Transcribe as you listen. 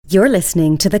You're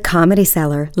listening to The Comedy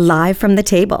Cellar live from the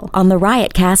table on the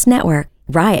Riotcast Network,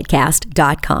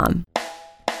 riotcast.com.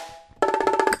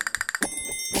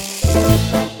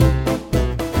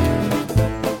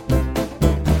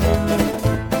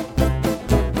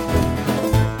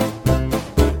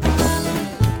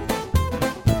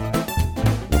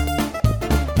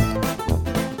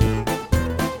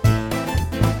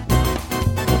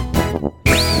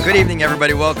 Good evening,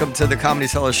 everybody. Welcome to the Comedy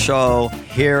Cellar show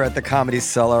here at the Comedy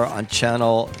Cellar on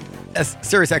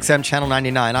Sirius XM Channel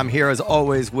 99. I'm here as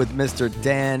always with Mr.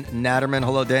 Dan Natterman.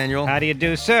 Hello, Daniel. How do you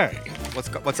do, sir?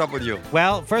 What's up with you?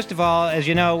 Well, first of all, as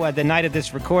you know, the night of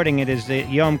this recording, it is the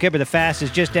Yom Kippur. The fast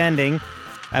is just ending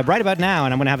right about now,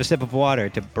 and I'm going to have a sip of water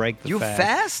to break the fast. You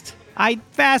fast? I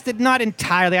fasted not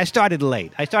entirely. I started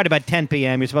late. I started about 10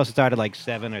 p.m. You're supposed to start at like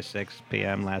 7 or 6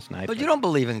 p.m. last night. But you don't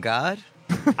believe in God.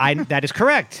 That is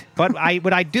correct. But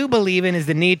what I do believe in is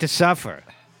the need to suffer.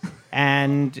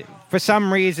 And for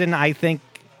some reason, I think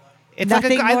it's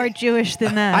nothing more Jewish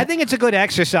than that. I think it's a good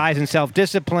exercise in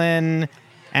self-discipline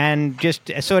and just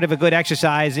sort of a good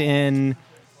exercise in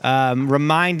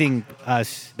reminding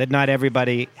us that not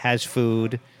everybody has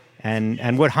food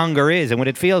and what hunger is and what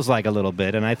it feels like a little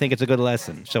bit. And I think it's a good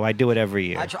lesson. So I do it every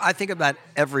year. I think about it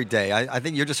every day. I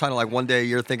think you're just trying to, like, one day a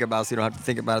year think about it so you don't have to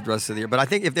think about it the rest of the year. But I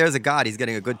think if there's a God, he's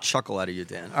getting a good chuckle out of you,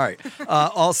 Dan. All right.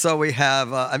 Also, we have,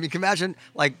 can you imagine,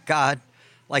 like, God,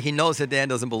 like, he knows that Dan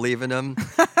doesn't believe in him,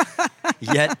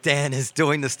 yet Dan is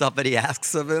doing the stuff that he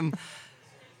asks of him.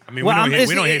 I mean, we don't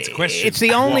hit the question. It's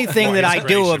the only thing that I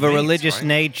do of a religious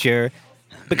nature,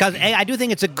 because I do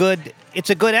think it's a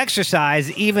good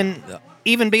exercise, even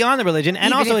beyond the religion,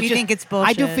 and even also if you think it's bullshit.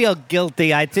 I do feel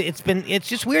guilty. It's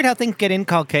just weird how things get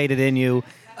inculcated in you.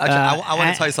 Actually, I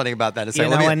want to tell you something about that.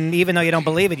 And even though you don't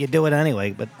believe it, you do it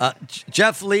anyway. But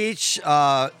Jeff Leach,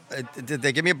 did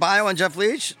they give me a bio on Jeff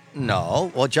Leach?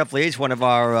 No. Well, Jeff Leach, one of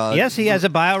our yes, he has a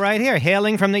bio right here,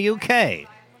 hailing from the UK.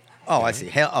 Oh, I see.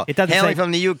 It Hailing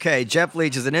from the UK, Jeff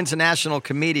Leach is an international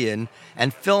comedian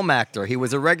and film actor. He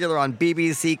was a regular on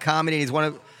BBC Comedy,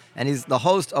 and he's the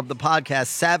host of the podcast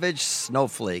Savage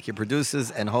Snowflake. He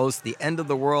produces and hosts the End of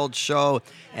the World show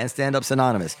and Stand-Up's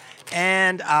Anonymous.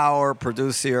 And our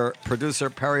producer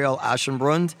Periel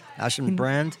Aschenbrand.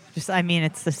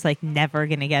 It's just like never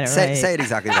going to get it right. Say it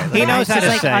exactly right. He knows how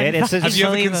to say it. Have you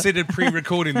ever considered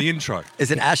pre-recording the intro? Is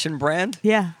it Aschenbrand?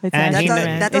 Yeah. It's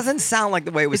that doesn't sound like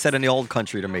the way it was said in the old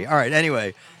country to me. All right,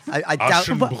 anyway. I doubt...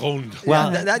 Aschenbrand.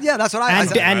 Well, that's what I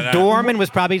said. And Dorman was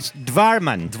probably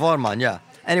Dvarman. Dvorman, yeah.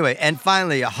 Anyway, and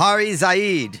finally, Hari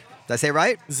Ziyad. Did I say it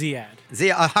right? Ziyad.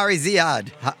 Hari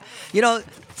Ziyad. You know,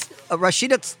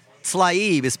 Rashida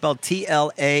Tlaib is spelled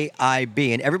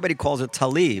T-L-A-I-B, and everybody calls her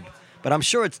Talib, but I'm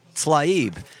sure it's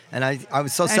Tlaib. And I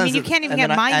was so sensitive. I mean, you can't even get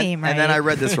my name right. And then I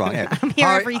read this wrong. I'm here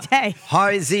every day.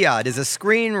 Hari Ziyad is a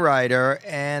screenwriter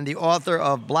and the author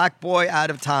of Black Boy Out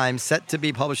of Time, set to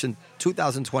be published in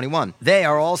 2021. They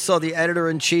are also the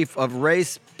editor-in-chief of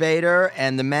Race Bader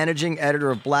and the managing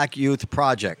editor of Black Youth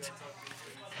Project.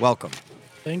 Welcome.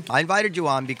 Thank you. I invited you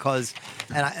on because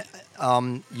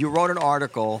you wrote an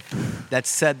article that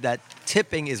said that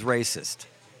tipping is racist.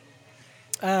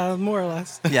 More or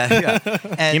less. Yeah.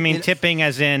 And, You mean tipping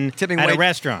as in tipping at a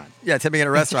restaurant? Yeah, tipping at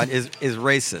a restaurant is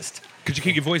racist. Could you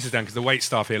keep your voices down? Because the wait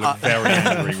staff here look very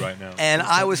angry right now. And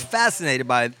I was fascinated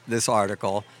by this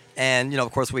article. And,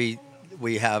 of course, we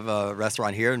have a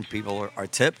restaurant here and people are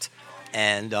tipped.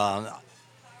 And I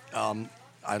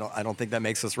don't think that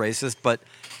makes us racist. But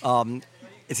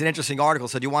it's an interesting article.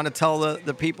 So do you want to tell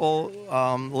the people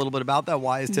a little bit about that?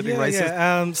 Why is tipping racist?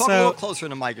 Yeah. Talk a little closer to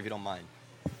the mic if you don't mind.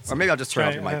 Or maybe I'll just turn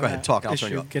off your mic. Go ahead, talk. I'll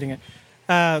turn you up. Getting it.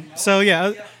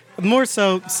 More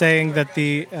so saying that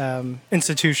the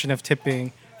institution of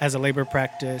tipping as a labor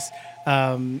practice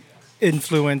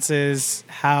influences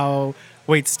how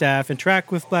wait staff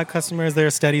interact with black customers. There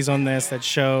are studies on this that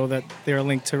show that they're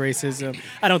linked to racism.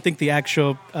 I don't think the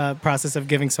actual process of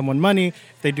giving someone money,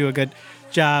 if they do a good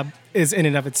job, is in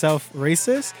and of itself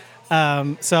racist.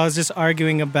 So I was just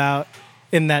arguing about,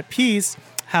 in that piece,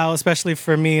 how, especially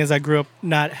for me, as I grew up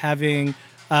not having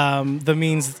the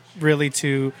means really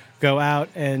to go out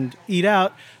and eat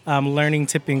out, learning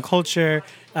tipping culture,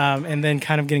 and then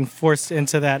kind of getting forced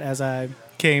into that as I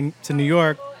came to New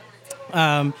York,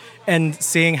 and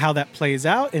seeing how that plays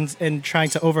out and trying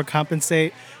to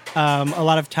overcompensate. A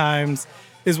lot of times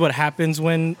is what happens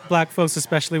when black folks,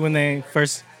 especially when they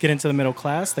first get into the middle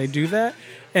class, they do that.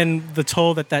 And the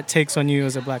toll that takes on you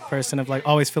as a black person of like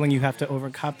always feeling you have to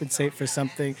overcompensate for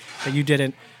something that you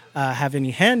didn't have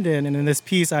any hand in. And in this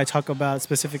piece, I talk about a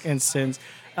specific instance,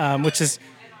 which is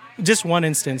just one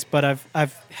instance, but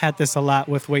I've had this a lot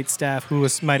with wait staff who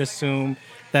might assume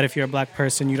that if you're a black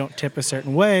person, you don't tip a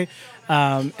certain way,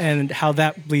 and how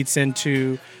that bleeds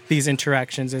into these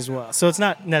interactions as well. So it's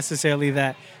not necessarily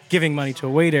that giving money to a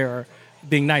waiter or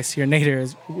being nice to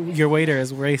your waiter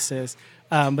is racist,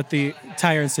 but the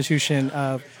entire institution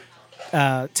of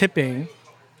tipping,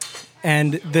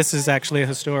 and this is actually a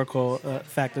historical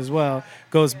fact as well,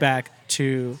 goes back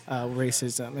to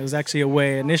racism. It was actually a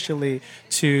way initially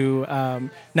to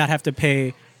not have to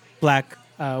pay black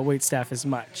wait staff as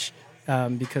much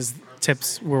because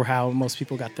tips were how most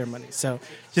people got their money. So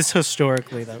just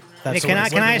historically, that's Can I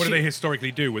What ask do you- they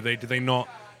historically do? Did they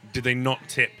not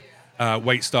tip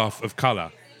wait staff of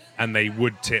color, and they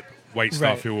would tip wait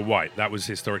staff Right. who were white? That was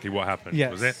historically what happened.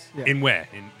 Yes, Was it? yeah. In where?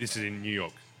 This is in New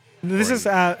York. This is,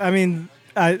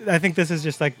 I think this is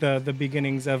just like the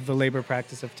beginnings of the labor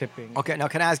practice of tipping. Okay, now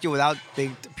can I ask you, without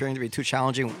appearing to be too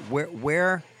challenging,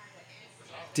 where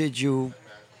did you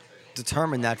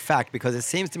determine that fact? Because it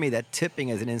seems to me that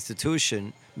tipping as an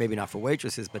institution, maybe not for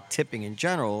waitresses, but tipping in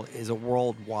general, is a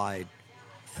worldwide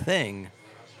thing.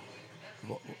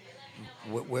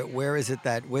 Where is it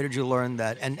that? Where did you learn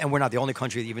that? And we're not the only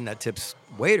country even that tips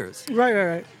waiters.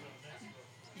 Right.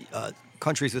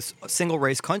 Countries with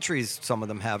single-race countries, some of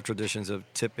them have traditions of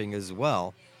tipping as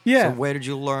well. Yeah. So where did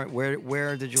you learn?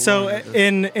 Where did you So learn?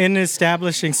 that in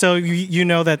establishing, so you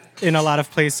know that in a lot of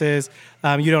places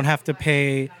you don't have to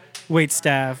pay wait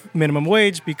staff minimum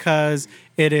wage because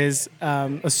it is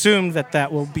assumed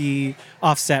that will be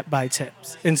offset by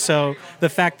tips. And so the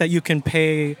fact that you can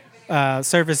pay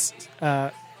service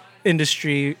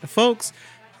industry folks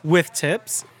with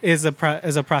tips is a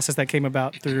process that came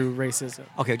about through racism.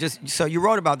 Okay, just so you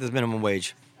wrote about this minimum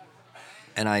wage,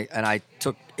 and I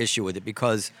took issue with it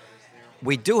because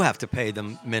we do have to pay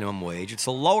them minimum wage. It's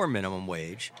a lower minimum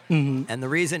wage, and the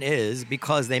reason is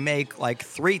because they make like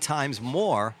 3 times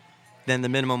more than the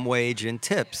minimum wage in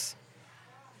tips.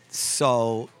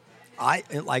 So I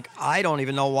don't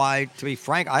even know why. To be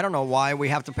frank, I don't know why we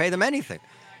have to pay them anything.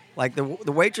 Like the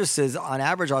waitresses on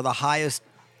average are the highest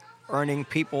earning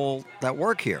people that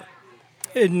work here.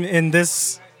 In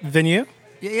this venue?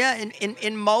 Yeah,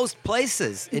 in most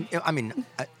places.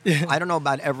 I don't know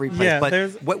about every place, Yeah, but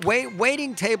there's-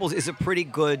 waiting tables is a pretty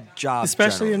good job.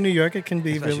 Especially generally. in New York, it can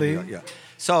be Especially really... in New York, yeah.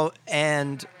 So,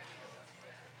 and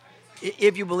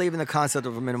if you believe in the concept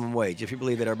of a minimum wage, if you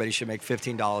believe that everybody should make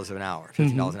 $15 an hour,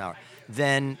 $15 an hour,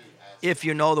 then if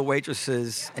you know the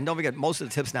waitresses, and don't forget, most of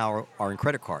the tips now are in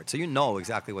credit cards, so you know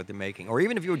exactly what they're making. Or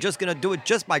even if you were just going to do it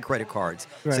just by credit cards,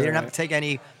 so you didn't have to take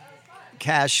any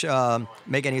cash,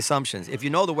 make any assumptions. If you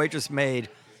know the waitress made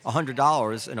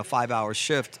 $100 in a 5-hour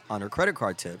shift on her credit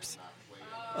card tips,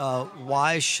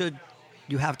 why should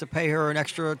you have to pay her an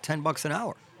extra $10 an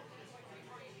hour?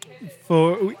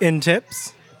 In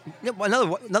tips? Yeah, well, in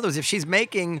other words, if she's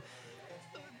making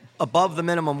above the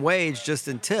minimum wage just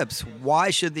in tips, why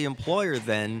should the employer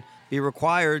then be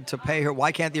required to pay her?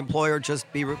 Why can't the employer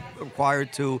just be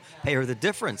required to pay her the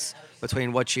difference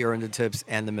between what she earned in tips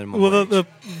and the minimum wage? Well,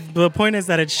 the point is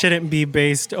that it shouldn't be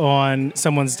based on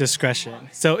someone's discretion.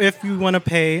 So if you want to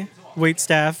pay wait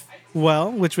staff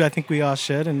well, which I think we all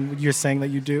should, and you're saying that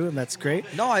you do, and that's great.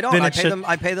 No, I don't. then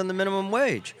I pay them the minimum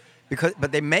wage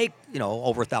but they make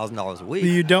over $1,000 a week.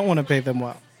 You don't want to pay them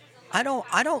well. I don't.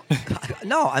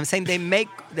 No, I'm saying they make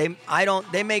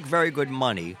very good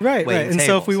money. Right. waiting And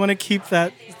so if we tables. want to keep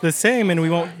that the same, and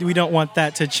we don't want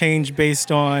that to change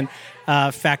based on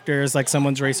factors like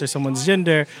someone's race or someone's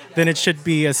gender, then it should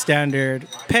be a standard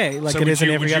pay, like So it would is in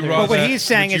you- every would you other. rather- Well, what he's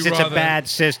saying would is you it's a rather- bad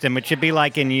system. It should be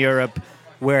like in Europe,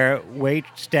 where wait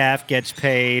staff gets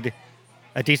paid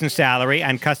a decent salary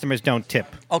and customers don't tip.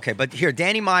 Okay, but here,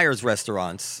 Danny Meyer's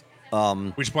restaurants.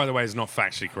 Which, by the way, is not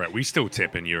factually correct. We still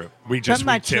tip in Europe. We tip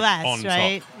much less, on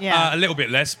right? top. Yeah. A little bit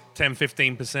less, 10,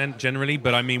 15% generally.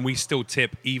 But I mean, we still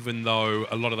tip, even though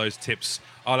a lot of those tips,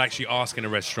 I'll actually ask in a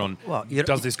restaurant, Well,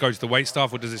 does this go to the wait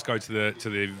staff or does this go to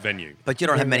the venue? But you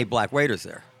don't have many black waiters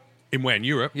there. In where? In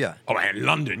Europe? Yeah. Oh, in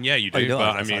London, yeah, you do. Oh, you don't?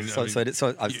 But I So mean, I was it's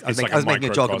like I was a making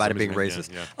a joke about microcosm, it being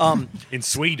isn't racist. Yeah. In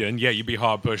Sweden, yeah, you'd be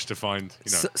hard pushed to find.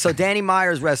 So Danny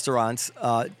Meyer's restaurants,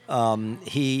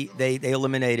 he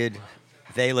eliminated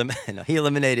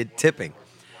tipping,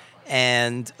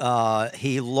 and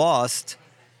he lost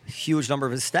a huge number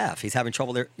of his staff. He's having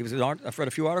trouble there. I've read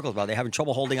a few articles about it. They're having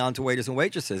trouble holding on to waiters and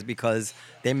waitresses because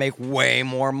they make way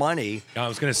more money. I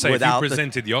was going to say, if you without the-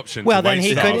 presented the option, Well, to then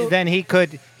wait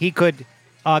staff, he could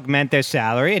augment their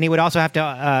salary, and he would also have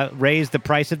to raise the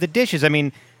price of the dishes. I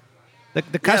mean,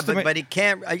 the customer. Yeah, but he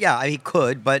can't. Yeah, he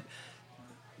could, but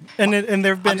And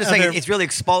there have been I'm just other, saying it's really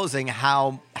exposing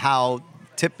how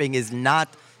tipping is not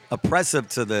oppressive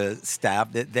to the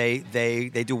staff. That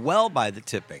they do well by the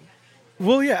tipping.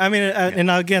 Well, yeah. I mean, and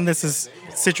again, this is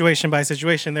situation by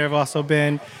situation. There have also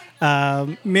been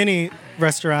many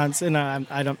restaurants, and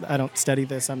I don't study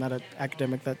this. I'm not an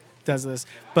academic that does this,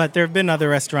 but there have been other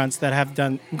restaurants that have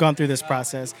gone through this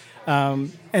process,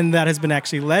 and that has been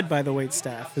actually led by the wait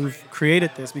staff who've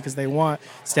created this because they want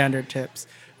standard tips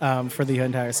for the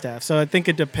entire staff. So I think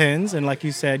it depends, and like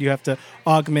you said, you have to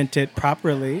augment it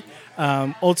properly.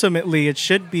 Ultimately, it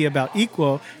should be about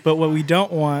equal, but what we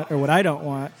don't want, or what I don't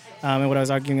want, and what I was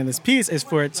arguing in this piece, is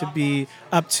for it to be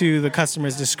up to the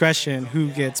customer's discretion who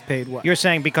gets paid what. You're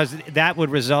saying because that would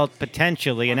result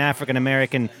potentially in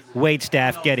African-American wait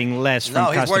staff getting less from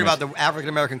customers. No, he's worried about the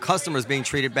African-American customers being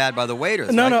treated bad by the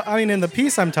waiters. No, right? no. I mean, in the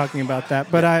piece, I'm talking about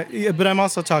that, but I'm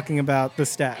also talking about the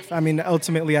staff. I mean,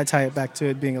 ultimately, I tie it back to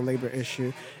it being a labor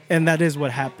issue, and that is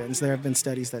what happens. There have been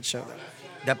studies that show that.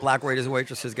 That black waiters and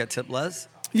waitresses get tipped less?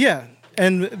 Yeah.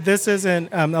 And this isn't,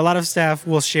 a lot of staff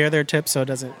will share their tips, so it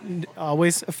doesn't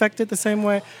always affect it the same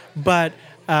way, but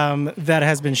that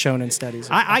has been shown in studies.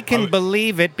 I can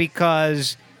believe it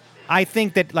because I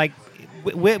think that, like,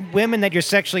 women that you're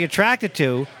sexually attracted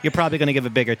to, you're probably going to give a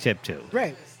bigger tip to.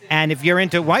 Right. And if you're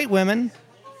into white women,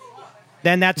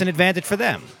 then that's an advantage for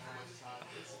them.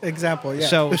 Example, yeah.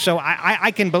 So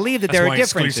I can believe that there are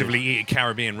differences. Exclusively eat at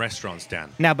Caribbean restaurants,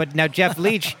 Dan. Now, Jeff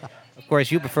Leach, of course,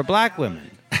 you prefer black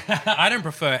women. I don't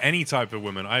prefer any type of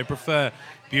woman. I prefer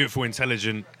beautiful,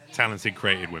 intelligent, talented,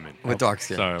 creative women. With dark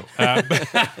skin. So,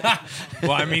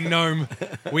 well, I mean, Noam,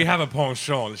 we have a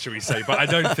penchant, should we say? But I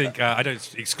don't think I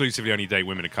don't exclusively only date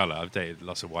women of color. I've dated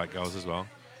lots of white girls as well.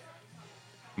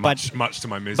 Much to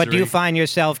my misery. But do you find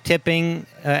yourself tipping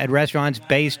at restaurants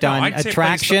based on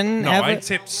attraction? I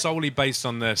tip solely based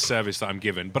on the service that I'm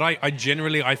given. But I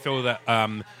generally feel that,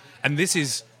 and this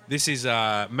is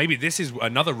maybe this is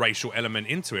another racial element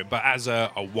into it. But as a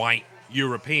white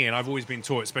European, I've always been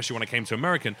taught, especially when I came to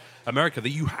America, that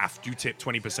you have to tip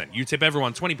 20%. You tip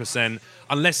everyone 20%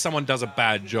 unless someone does a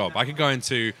bad job. I could go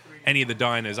into any of the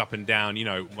diners up and down,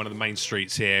 one of the main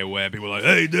streets here where people are like,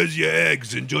 hey, there's your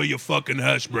eggs, enjoy your fucking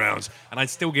hash browns. And I'd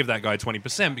still give that guy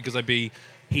 20% because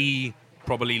he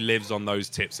probably lives on those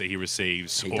tips that he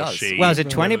receives. He or does. she. Well, is it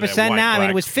 20% now? I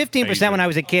mean, it was 15% Asian. when I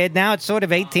was a kid. Now it's sort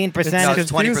of 18%. No,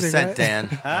 it's 20%, confusing,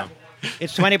 Dan.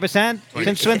 It's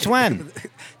 20%? Since when?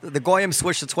 The Goyim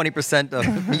switched to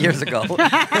 20% years ago.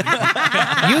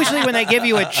 Usually when they give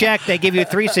you a check, they give you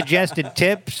 3 suggested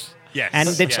tips. Yes. And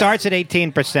it starts at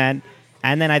 18%,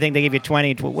 and then I think they give you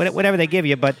 20, whatever they give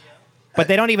you, but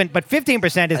they don't even. But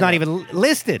 15% is not even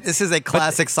listed. This is a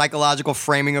classic psychological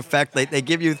framing effect. They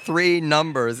give you 3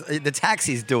 numbers. The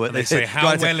taxis do it. They say,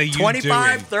 how well are you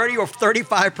 25, doing? 30, or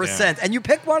 35%, and you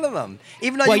pick one of them.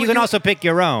 Even though you can also pick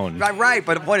your own. Right.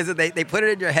 But what is it? They put it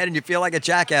in your head, and you feel like a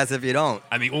jackass if you don't.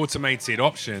 And the automated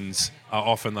options are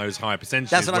often those higher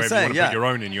percentages. That's what I'm where saying, if you want to put your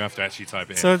own in, you have to actually type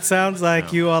it in. So it sounds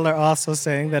like you all are also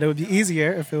saying that it would be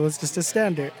easier if it was just a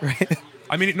standard, right?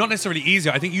 I mean, not necessarily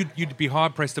easier. I think you'd be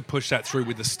hard-pressed to push that through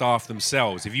with the staff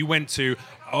themselves. If you went to...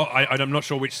 I'm not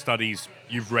sure which studies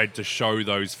you've read to show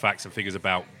those facts and figures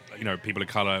about, people of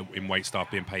color in wait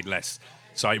staff being paid less.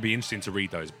 So it'd be interesting to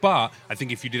read those. But I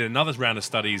think if you did another round of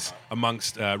studies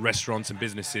amongst restaurants and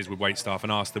businesses with wait staff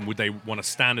and asked them, would they want to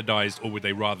standardize or would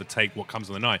they rather take what comes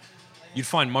on the night? You'd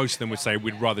find most of them would say,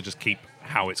 we'd rather just keep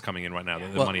how it's coming in right now, the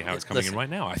money how it's coming in right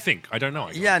now. I think. I don't know.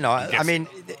 I mean...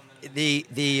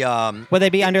 Will they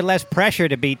be under less pressure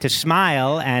to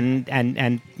smile and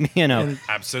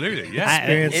Absolutely,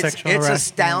 yes. It's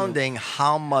astounding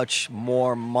how much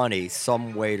more money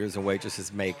some waiters and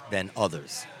waitresses make than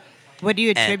others. What do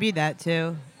you attribute that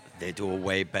to? They do a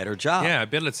way better job. Yeah,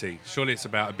 ability. Surely it's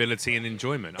about ability and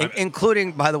enjoyment.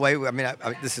 Including, by the way, I mean,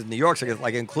 this is New York, so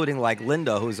including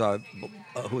Linda, who's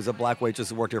a black waitress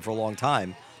who worked here for a long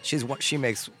time. She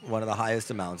makes one of the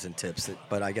highest amounts in tips,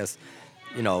 but I guess.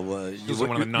 You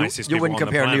wouldn't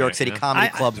compare New York City comedy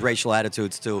clubs' racial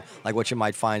attitudes to like what you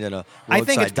might find in a roadside diner. I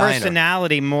think it's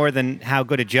personality more than how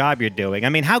good a job you're doing. I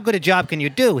mean, how good a job can you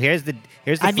do? Here's the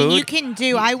food. I mean, you can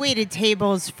do. I waited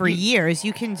tables for years.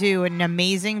 You can do an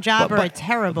amazing job or a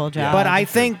terrible job. But I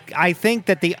think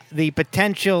that the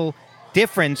potential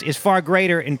difference is far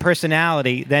greater in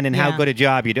personality than in how good a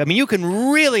job you do. I mean, you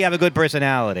can really have a good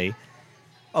personality.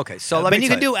 Okay, so let me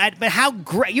tell you. But how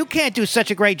great? You can't do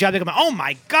such a great job. They're going, oh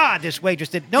my God, this waitress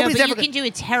did. Nobody's ever. You can do a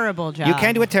terrible job. You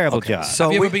can do a terrible job. So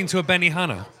have you ever been to a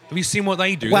Benihana? Have you seen what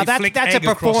they do? Well, they that's a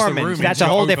performance. That's a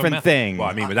whole different thing. Well,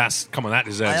 I mean, but that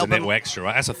deserves a little extra,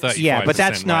 right? That's a 35%. Yeah, but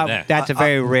that's not. Right there. That's a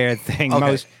very rare thing.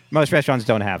 Okay. Most restaurants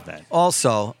don't have that.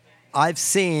 Also, I've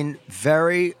seen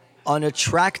very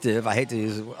unattractive. I hate to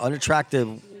use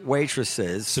unattractive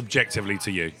waitresses, Subjectively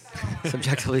to you.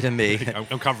 subjectively to me,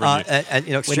 I'm covering you. and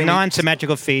With extremely,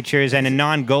 non-symmetrical features and a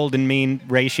non-golden mean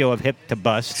ratio of hip to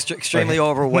bust. extremely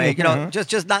overweight.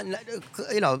 Just not.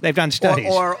 They've done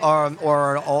studies. Or an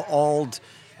old,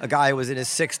 a guy who was in his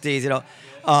 60s.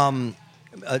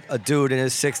 A dude in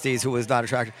his 60s who was not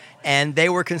attractive, and they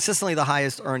were consistently the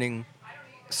highest earning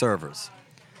servers.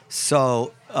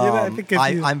 So I think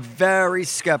I'm very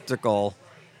skeptical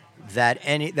that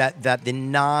that the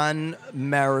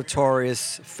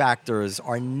non-meritorious factors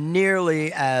are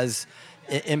nearly as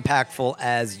impactful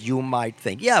as you might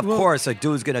think. Yeah, of course, a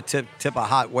dude's gonna tip a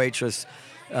hot waitress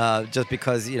just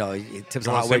because he tips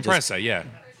a hot waitress. Impress her, yeah.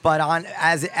 But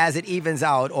as it evens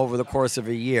out over the course of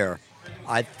a year,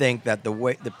 I think that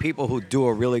the people who do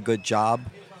a really good job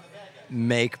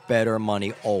make better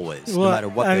money always, no matter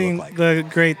what they look like. The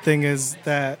great thing is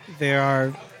that there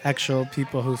are actual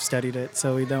people who've studied it,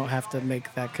 so we don't have to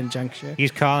make that conjunction. He's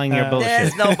calling your bullshit.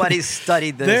 There's nobody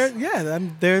studied this.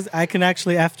 I can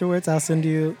actually afterwards. I'll send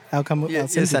you. I'll come. You I'll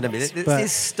send send you me. those, but- There's a Who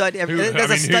study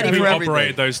for everything.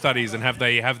 operated those studies, and have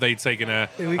they taken a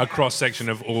cross section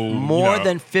of all More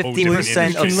than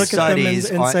 50% of You can look at them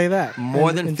studies and say that. more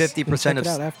and- than and 50% check it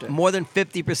out after. of more than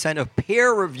 50% of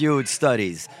peer-reviewed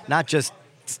studies, not just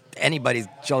anybody's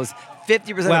shows.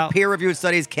 50% of peer-reviewed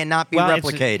studies cannot be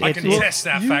replicated. I can test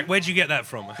that fact. Where'd you get that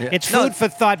from? It's food for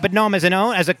thought. But Noam, as an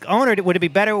owner, would it be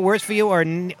better or worse for you, or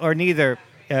neither,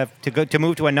 to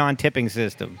move to a non-tipping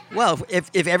system? Well,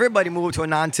 if everybody moved to a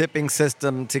non-tipping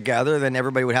system together, then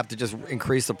everybody would have to just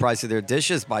increase the price of their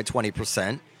dishes by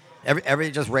 20%.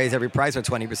 Just raise every price by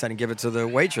 20% and give it to the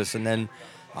waitress, and then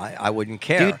I wouldn't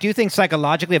care. Do you think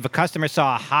psychologically, if a customer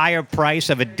saw a higher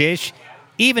price of a dish,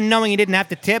 even knowing he didn't have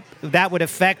to tip, that would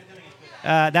affect him?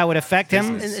 In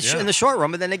the short run,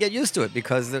 but then they get used to it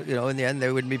because in the end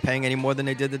they wouldn't be paying any more than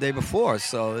they did the day before.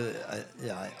 So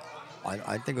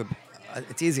I think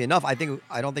it's easy enough. I don't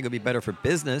think it would be better for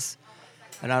business,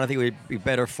 and I don't think it would be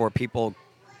better for people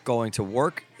going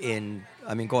to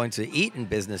eat in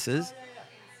businesses.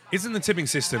 Isn't the tipping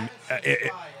system,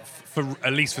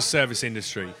 at least for service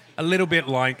industry, a little bit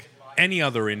like any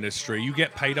other industry? You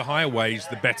get paid a higher wage,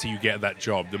 the better you get at that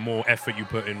job, the more effort you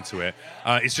put into it.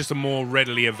 It's just a more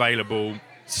readily available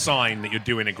sign that you're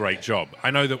doing a great job.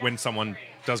 I know that when someone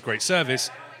does great service,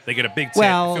 they get a big tip.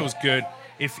 It feels good.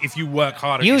 If you work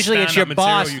hard, usually it's your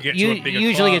boss. You get to a bigger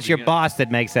Usually club, it's your boss that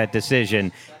makes that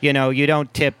decision. You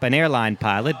don't tip an airline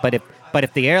pilot, but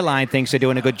if the airline thinks they're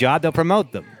doing a good job, they'll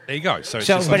promote them. There you go. So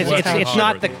it's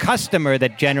not the customer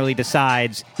that generally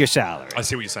decides your salary. I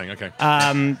see what you're saying. Okay.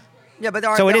 But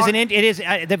it is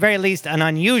at the very least an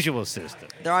unusual system.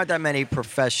 There aren't that many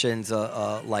professions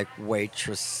like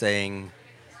waitressing.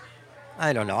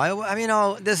 I don't know. I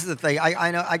mean, this is the thing.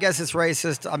 I know. I guess it's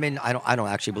racist. I mean, I don't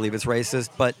actually believe it's racist,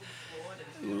 but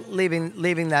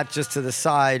leaving that just to the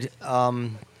side,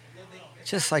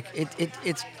 just like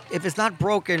it's if it's not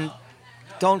broken,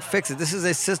 don't fix it. This is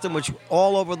a system which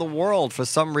all over the world, for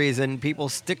some reason, people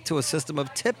stick to a system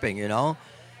of tipping.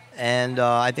 And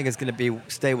I think it's going to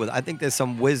stay with. I think there's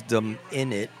some wisdom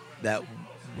in it that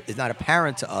is not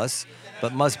apparent to us,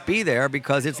 but must be there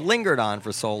because it's lingered on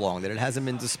for so long that it hasn't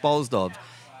been disposed of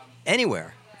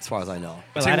anywhere, as far as I know.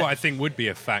 I'll tell you what I think would be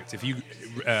a fact. If you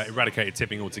eradicated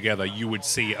tipping altogether, you would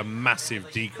see a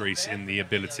massive decrease in the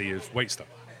ability of waitstaff.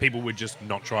 People would just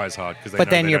not try as hard because. But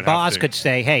then your boss could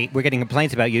say, "Hey, we're getting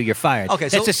complaints about you. You're fired." Okay,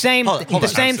 so it's the same. hold on.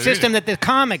 Same system that the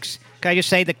comics. Can I just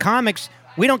say the comics?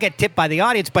 We don't get tipped by the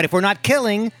audience, but if we're not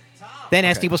killing, then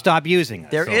SD will stop using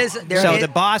us.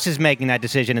 The boss is making that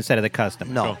decision instead of the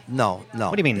customer. No.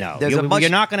 What do you mean no? You're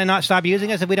not going to not stop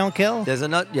using us if we don't kill?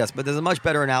 Yes, but there's a much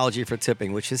better analogy for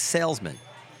tipping, which is salesmen.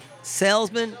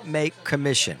 Salesmen make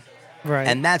commission, right?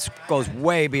 And that goes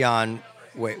way beyond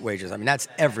wages. I mean, that's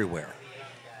everywhere.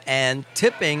 And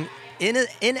tipping, in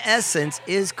essence,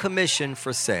 is commission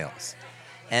for sales.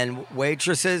 And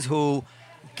waitresses who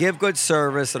give good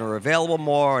service and are available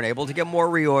more and able to get more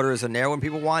reorders and there when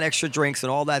people want extra drinks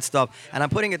and all that stuff. And I'm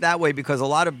putting it that way because a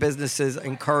lot of businesses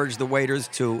encourage the waiters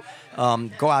to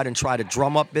go out and try to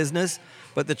drum up business.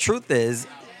 But the truth is,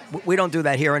 we don't do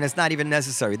that here, and it's not even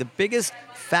necessary. The biggest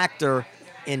factor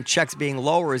in checks being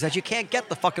lower is that you can't get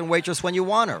the fucking waitress when you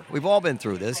want her. We've all been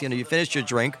through this. You finished your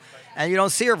drink, and you don't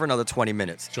see her for another 20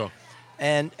 minutes. Sure.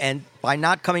 And by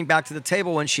not coming back to the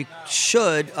table when she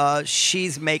should,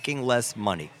 she's making less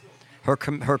money. Her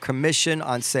commission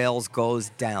on sales goes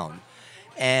down.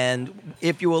 And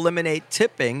if you eliminate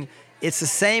tipping, it's the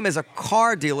same as a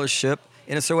car dealership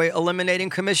in a certain way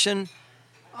eliminating commission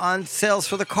on sales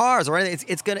for the cars or anything.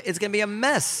 It's gonna be a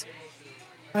mess.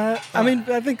 I mean,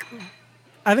 I think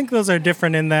I think those are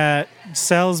different in that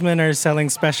salesmen are selling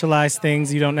specialized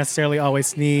things you don't necessarily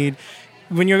always need.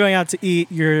 When you're going out to eat,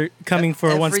 you're coming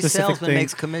for one specific Every salesman thing.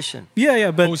 makes commission.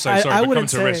 Yeah, but Also, I sorry, but coming wouldn't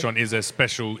to a say restaurant is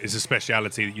a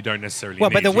speciality that you don't necessarily Well,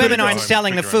 need. but the You gotta women go aren't home,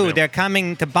 selling the cook your own food. meal. They're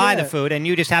coming to buy the Yeah. food, and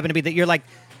you just happen to be that. You're like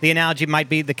the analogy might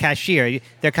be the cashier.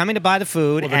 They're coming to buy the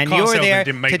food, Well, the and car you're salesman there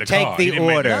didn't make to the take car. the He didn't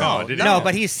make the order. car, did he? No,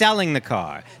 but he's selling the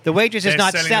car. The waitress is They're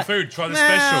not selling the food. Try the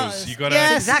specials. You gotta-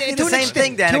 Yes, It's exactly to the an same extent-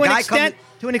 thing, Dan. To A an guy extent,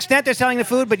 to an extent, they're selling the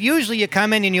food, but usually you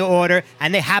come in and you order,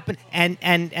 and they happen and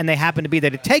they happen to be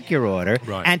there to take your order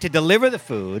Right. and to deliver the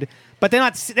food. But they're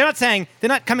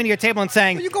not coming to your table and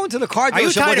saying, When you go into the car "Are you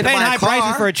dealership tired looking of to paying buy high a car,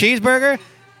 prices for a cheeseburger?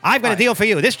 I've got a Right. deal for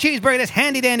you. This cheeseburger, this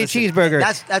handy dandy cheeseburger."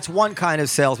 That's one kind of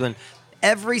salesman.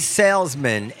 Every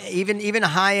salesman, even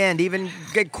high end, even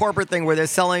good corporate thing where they're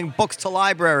selling books to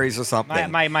libraries or something.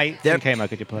 My They're- thing came out.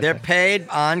 Could you play They're that? paid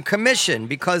on commission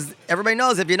because everybody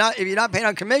knows if you're not paid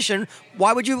on commission,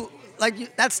 why would you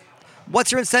that's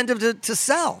what's your incentive to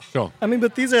sell? Sure. I mean,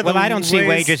 but these are Well, the I don't see ways-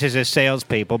 waitresses as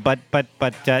salespeople, but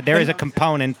there is a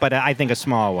component, but I think a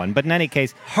small one. But in any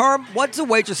case, What's a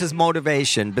waitress's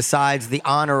motivation besides the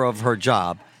honor of her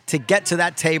job to get to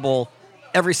that table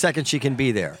every second she can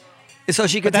be there? Is so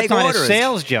she can but that's take not orders. a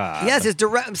sales job. Yes, it's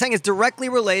direct. I'm saying it's directly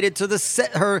related to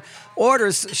her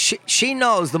orders. She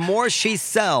knows the more she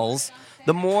sells,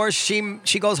 the more she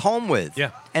goes home with.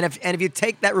 Yeah. And if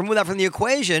you remove that from the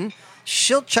equation,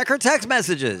 she'll check her text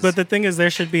messages. But the thing is, there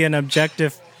should be an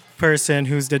objective person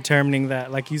who's determining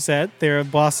that. Like you said, there are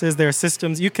bosses, there are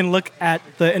systems. You can look at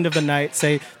the end of the night,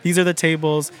 say, these are the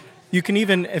tables. You can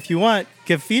even, if you want,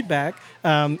 give feedback,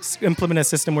 implement a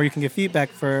system where you can give feedback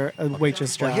for a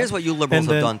waitress job. Well, here's what you liberals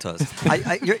And have then- done to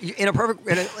us. You're in a perfect,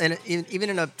 even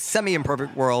in a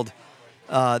semi-imperfect world,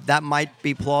 that might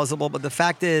be plausible. But the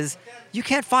fact is, you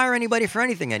can't fire anybody for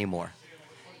anything anymore.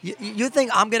 You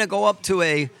think I'm going to go up to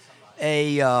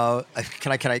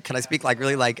can I speak like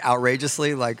really like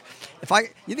outrageously, like you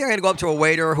think I'm going to go up to a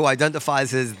waiter who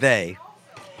identifies as they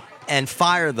and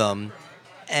fire them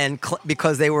and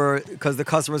because the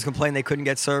customers complained they couldn't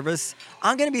get service?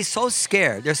 I'm going to be so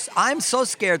scared. I'm so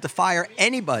scared to fire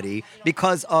anybody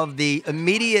because of the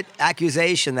immediate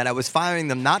accusation that I was firing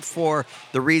them not for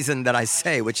the reason that I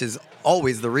say, which is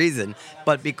always the reason,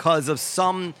 but because of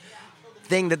some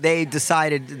thing that they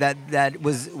decided that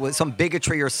was some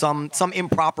bigotry or some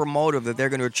improper motive that they're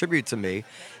going to attribute to me.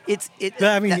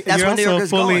 I mean, that's you're where New York also is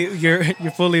fully going.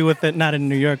 you're fully within, not in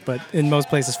New York, but in most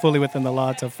places, fully within the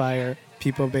law to fire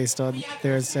people based on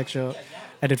their sexual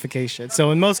identification.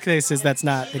 So in most cases, that's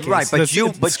not the case. Right, but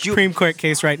the Supreme Court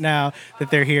case right now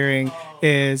that they're hearing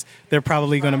is they're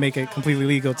probably going to make it completely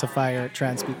legal to fire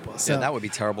trans people. So Yeah, that would be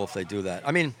terrible if they do that.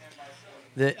 I mean,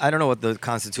 I don't know what the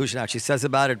Constitution actually says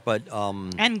about it, but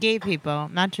And gay people,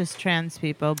 not just trans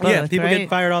people. Both, yeah, people right? get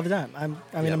fired all the time.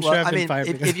 I'm sure I've been fired.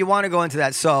 if you want to go into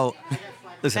that, so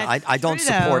listen, That's I don't true,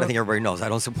 support. though. I think everybody knows I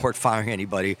don't support firing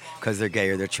anybody because they're gay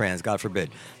or they're trans. God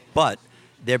forbid. But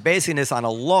they're basing this on a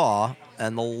law,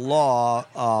 and the law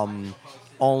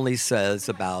only says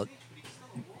about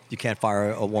you can't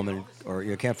fire a woman or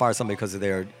you can't fire somebody because of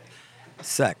their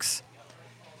sex,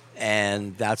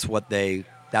 and that's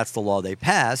the law they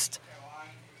passed,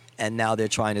 and now they're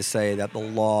trying to say that the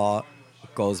law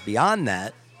goes beyond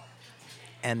that,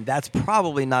 and that's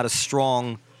probably not a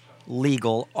strong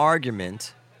legal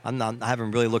argument. I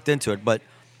haven't really looked into it, but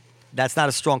that's not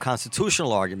a strong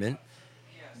constitutional argument.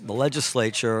 The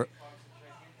legislature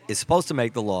is supposed to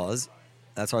make the laws.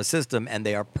 That's our system, and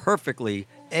they are perfectly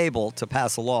able to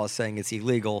pass a law saying it's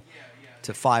illegal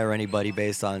to fire anybody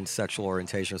based on sexual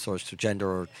orientation or social gender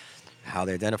or how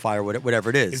they identify or whatever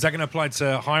it is. Is that going to apply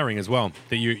to hiring as well?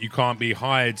 That you can't be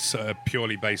hired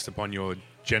purely based upon your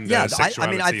gender, Yeah,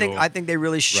 sexuality, I think they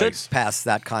really should race. pass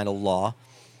that kind of law.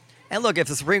 And look, if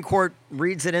the Supreme Court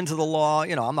reads it into the law,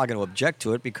 I'm not going to object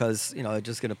to it because it's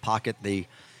just going to pocket the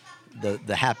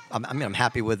I'm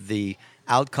happy with the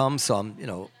outcome. So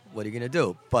what are you going to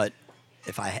do? But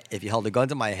if you held a gun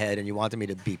to my head and you wanted me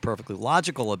to be perfectly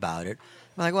logical about it,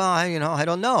 I'm like, well, I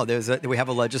don't know. We have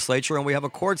a legislature and we have a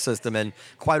court system, and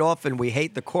quite often we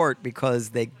hate the court because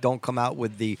they don't come out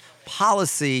with the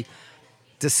policy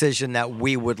decision that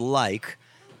we would like,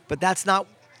 but that's not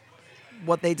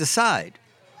what they decide.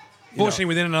 Fortunately,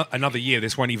 within another year,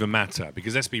 this won't even matter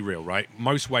because let's be real, right?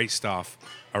 Most wait staff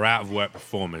are out of work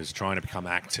performers trying to become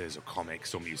actors or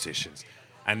comics or musicians.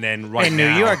 And then In New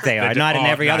now, York they are, not in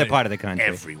every other no, part of the country.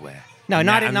 Everywhere. No,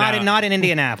 not Now- in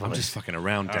Indianapolis. I'm just fucking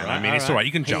around, Dan. right, I mean, all it's all right. right.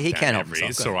 You can jump He down can't help every. himself.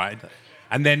 It's Go all ahead. right.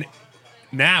 And then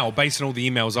now, based on all the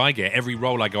emails I get, every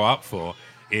role I go up for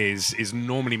is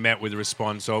normally met with a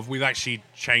response of, we've actually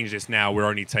changed this now. We're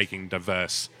only taking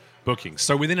diverse bookings.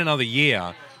 So within another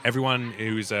year, everyone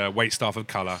who's a wait staff of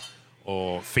color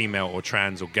or female or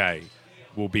trans or gay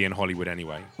will be in Hollywood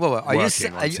anyway. Well, are you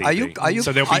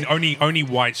so there'll be only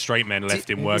white straight men left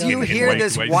in working. Do you hear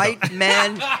this white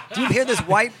man? Do you hear this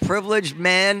white privileged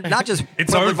man? Not just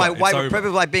privileged by white, but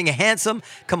privileged by being handsome,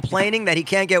 complaining that he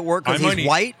can't get work because he's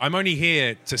white. I'm only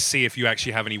here to see if you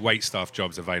actually have any wait staff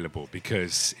jobs available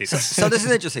because it's so this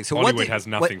is interesting. So Hollywood has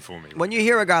nothing for me. When you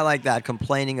hear a guy like that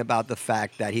complaining about the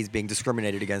fact that he's being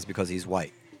discriminated against because he's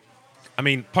white. I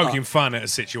mean, poking fun at a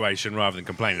situation rather than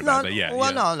complaining about it. Yeah.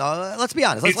 Well, no. Let's be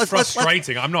honest. It's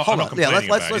frustrating. I'm not complaining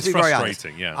about it. It's be very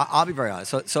frustrating. Honest. Yeah. I'll be very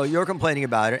honest. So you're complaining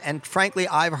about it, and frankly,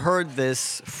 I've heard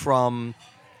this from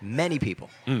many people.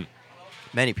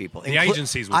 Many people. The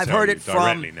agencies will tell you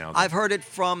directly now. I've heard it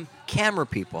from camera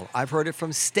people. I've heard it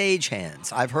from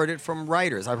stagehands. I've heard it from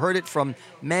writers. I've heard it from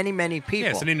many, many people.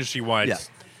 Yeah, it's an industry-wide. Yeah.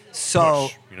 So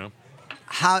push, you know.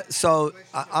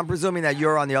 I'm presuming that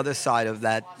you're on the other side of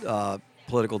that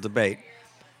political debate.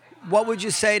 What would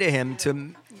you say to him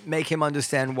to make him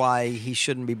understand why he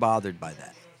shouldn't be bothered by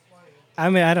that? I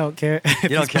mean, I don't care. You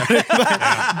don't care.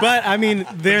 but I mean,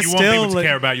 there's you still. Want people to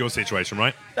care about your situation,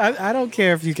 right? I don't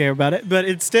care if you care about it, but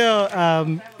it's still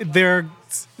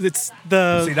it's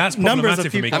the See, that's numbers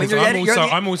of problematic for me people. because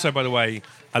I'm also, by the way,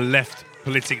 a left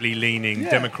politically leaning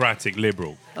democratic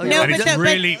liberal. No, and but it's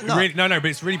but but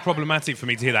it's really problematic for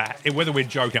me to hear that. Whether we're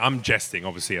joking, I'm jesting,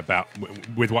 obviously, about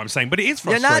with what I'm saying, but it is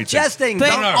frustrating. You're not jesting. But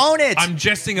Don't own it. I'm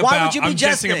jesting Why about. would you be I'm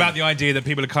jesting about the idea that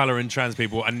people of color and trans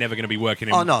people are never going to be working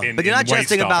in. Oh no, in, but you're not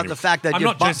jesting about the fact that I'm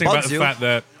not jesting about the fact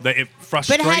that it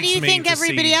frustrates me. But how do you think to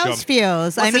everybody see else jobs.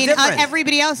 feels? What's I the mean, difference?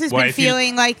 everybody else has Well, been if you-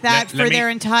 feeling like that let for me- their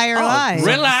entire lives.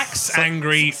 Relax,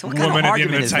 angry what kind of woman at the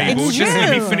end argument of is the that? table. It's Just let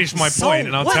me true. finish my point,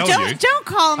 and I'll Well, tell you. don't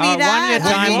call me one that.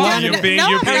 at a time, one. You're being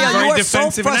no, very you are so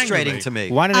defensive and frustrating angry. to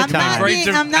me. One at a I'm not time. being-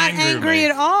 I'm not angry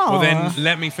at all. Well, then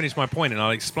let me finish my point, and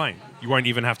I'll explain. You won't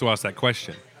even have to ask that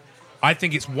question. I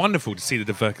think it's wonderful to see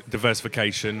the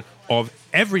diversification of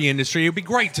every industry. It would be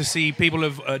great to see people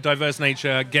of diverse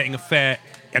nature getting a fair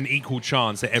and equal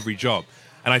chance at every job.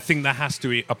 And I think that has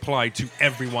to apply to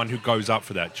everyone who goes up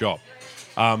for that job.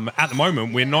 At the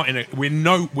moment,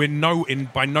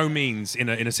 by no means in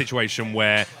a situation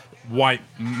where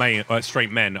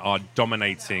straight men are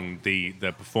dominating the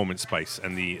performance space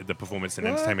and the performance and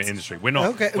entertainment industry. We're not.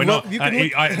 Okay, We're well, not. you can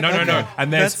look- No.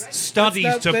 And there's That's studies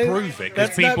not to ba- prove it.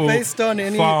 that's Because people not based on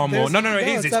any. far more. there's- No. It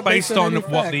is. It's not based on any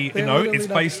what fact. the They're It's literally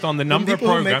based not. on the The number of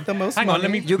people who make programs. the most Hang on, money-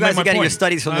 let me. You guys make my are getting your point.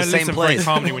 studies from the same listen place. very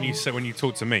calmly when you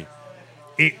talk to me.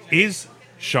 It is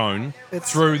shown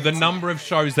through the number of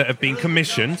shows that have been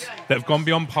commissioned that have gone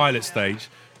beyond pilot stage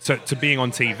to being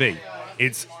on TV.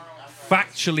 It's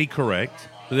factually correct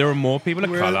that there are more people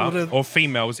of color or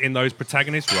females in those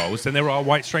protagonist roles than there are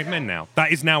white straight men now.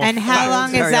 That is now a And how fact.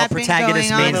 long has that been Protagonist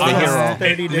going means on? the for? hero.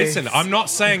 30 days. Listen, I'm not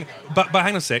saying, but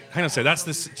hang on a sec. That's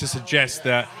to suggest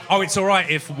that it's all right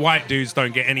if white dudes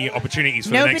don't get any opportunities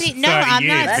for the next 30 No, I'm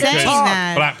years not because saying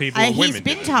that. black people or women. He's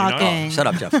been do it, you know? talking. Shut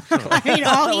up, Jeff. I mean,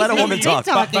 Let a woman he's talk.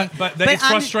 been talking. But But it's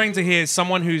I'm- frustrating to hear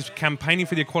someone who's campaigning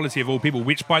for the equality of all people,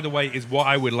 which, by the way, is what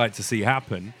I would like to see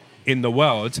happen in the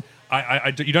world.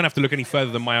 You don't have to look any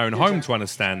further than my own home to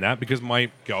understand that, because my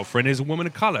girlfriend is a woman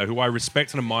of color who I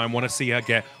respect and admire and want to see her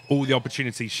get all the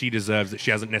opportunities she deserves that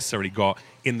she hasn't necessarily got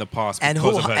in the past And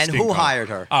because who- of her and skin who color. hired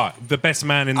her? The best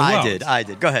man in the world. I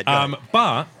did. Go ahead.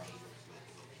 But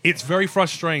it's very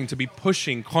frustrating to be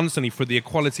pushing constantly for the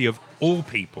equality of all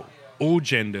people, all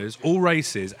genders, all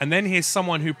races, and then here's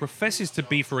someone who professes to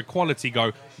be for equality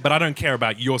go, but I don't care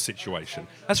about your situation.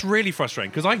 That's really frustrating,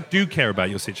 because I do care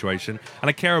about your situation, and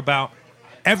I care about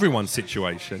everyone's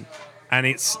situation. And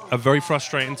it's a very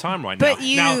frustrating time right now. But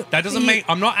you- now, that doesn't mean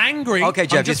I'm not angry. Okay,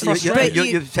 Jeff, I'm just you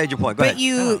frustrated. said your point. Go But ahead.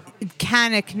 you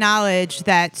can acknowledge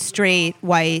that straight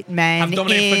white men Have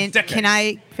dominated for decades. Can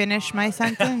I finish my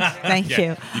sentence? Thank Yeah,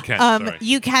 you. you can, sorry.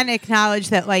 You can acknowledge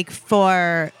that,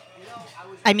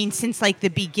 since like the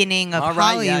beginning of All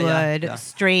right, yeah, Hollywood, yeah.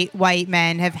 straight white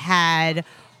men have had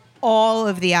all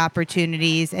of the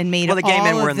opportunities and made Well, the gay all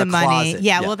men were of in the money. closet.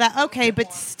 Yeah, Yeah. well,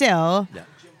 but still. Yeah.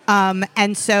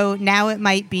 And so now it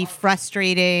might be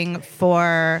frustrating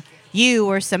for you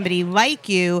or somebody like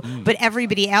you, but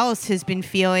everybody else has been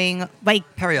feeling like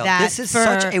Periel, that. this is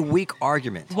such a weak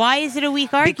argument. Why is it a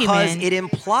weak argument? Because it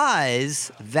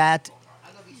implies that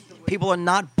people are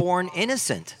not born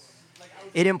innocent.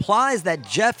 It implies that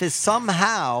Jeff is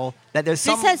somehow that there's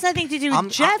some. This has nothing to do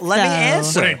with Jeff. Let me though.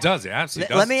 answer. But it does. It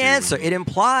absolutely does. Let me do. answer. It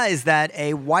implies that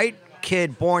a white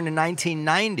kid born in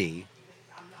 1990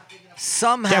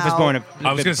 somehow Jeff was born.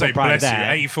 I was going to say, proud of bless you,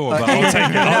 that. 84, but I'll take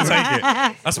it. I'll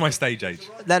take it. That's my stage age.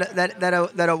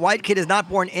 that a white kid is not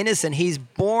born innocent. He's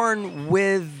born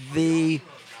with the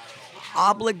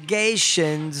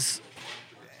obligations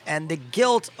and the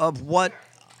guilt of what.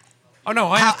 Oh no,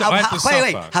 I have to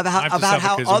suffer. About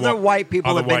how other white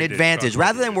people have been advantaged.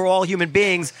 Rather than we're all human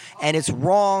beings and it's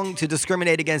wrong to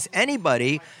discriminate against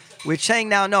anybody, we're saying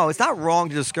now, no, it's not wrong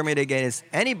to discriminate against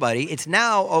anybody. It's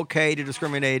now okay to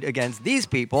discriminate against these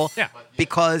people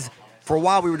because for a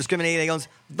while we were discriminating against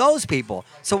those people.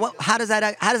 So how does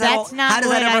that? How does That's that? not How does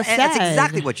what that ever? I said. That's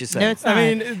exactly what you said. No, it's not.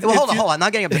 I mean, Well, hold on. I'm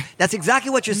not getting up there. That's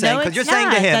exactly what you're saying No, because it's you're saying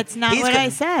to not. him. That's not what I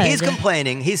said. He's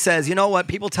complaining. He says, you know what?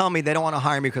 People tell me they don't want to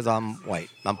hire me because I'm white.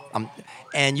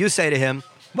 And you say to him,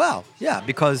 well, yeah,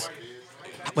 because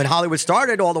when Hollywood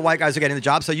started, all the white guys are getting the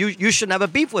job, so you shouldn't have a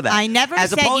beef with that. I never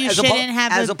said you shouldn't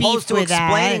have as a beef opposed to with that.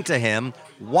 explaining to him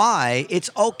why it's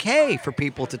okay for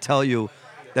people to tell you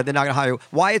that they're not going to hire you.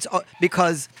 Why it's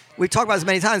because we talked about this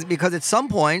many times. Because at some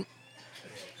point,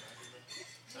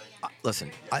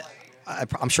 listen,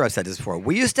 I'm sure I've said this before.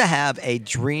 We used to have a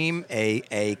dream,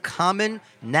 a common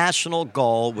national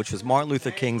goal, which was Martin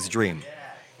Luther King's dream.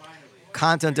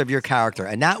 Content of your character,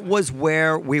 and that was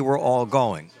where we were all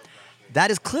going. That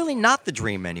is clearly not the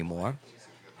dream anymore.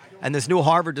 And this new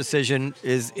Harvard decision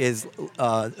is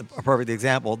a perfect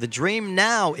example. The dream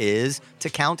now is to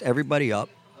count everybody up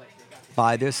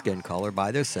by their skin color,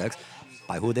 by their sex,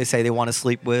 by who they say they want to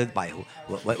sleep with, by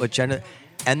what gender.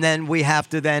 And then we have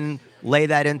to then lay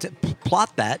that into,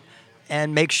 plot that,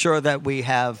 and make sure that we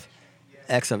have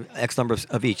X number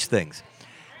of each things.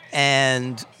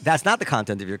 And that's not the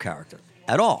content of your character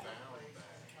at all.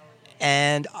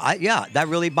 And that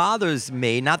really bothers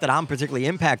me. Not that I'm particularly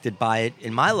impacted by it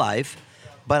in my life,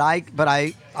 but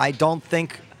I don't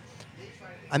think.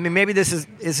 I mean, maybe this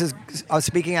is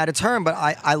speaking out of turn, but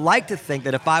I like to think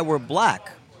that if I were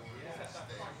black,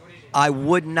 I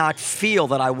would not feel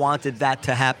that I wanted that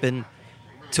to happen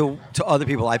to other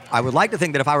people. I would like to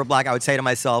think that if I were black, I would say to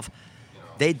myself,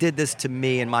 they did this to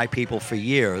me and my people for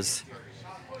years.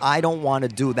 I don't want to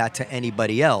do that to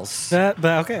anybody else. That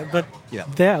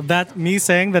me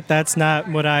saying that that's not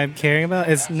what I'm caring about.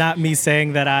 It's not me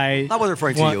saying that I. I wasn't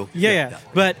referring to you. Yeah.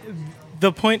 But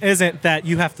the point isn't that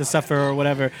you have to suffer or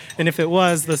whatever. And if it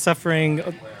was, the suffering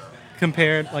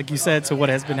compared, like you said, to what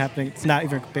has been happening, it's not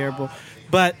even comparable.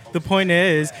 But the point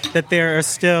is that there are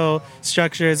still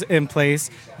structures in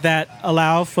place that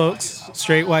allow folks,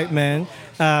 straight white men,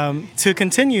 to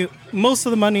continue most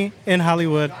of the money in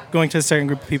Hollywood going to a certain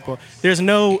group of people. There's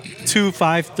no 2,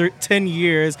 5, 10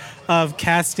 years of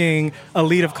casting a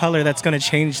lead of color that's going to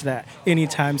change that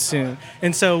anytime soon.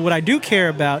 And so what I do care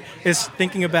about is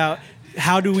thinking about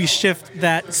how do we shift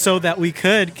that so that we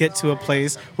could get to a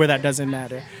place where that doesn't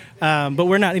matter. But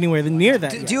we're not anywhere near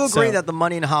that yet. Do you agree that the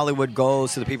money in Hollywood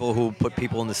goes to the people who put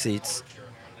people in the seats?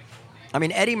 I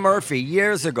mean, Eddie Murphy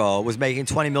years ago was making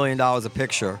 $20 million a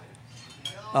picture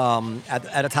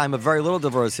at a time of very little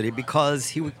diversity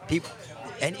because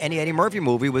any Eddie Murphy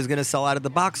movie was going to sell out at the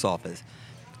box office.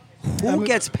 Who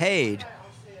gets paid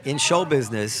in show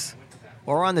business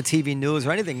or on the TV news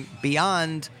or anything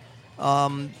beyond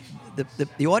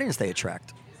the audience they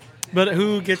attract? But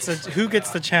who gets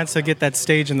the chance to get that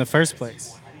stage in the first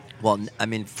place? Well, I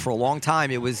mean, for a long time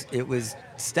it was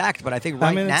stacked, but I think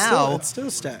now it's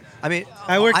still stacked. I mean,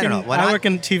 I work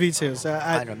in TV too, so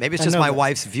I don't know. Maybe it's just my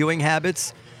wife's viewing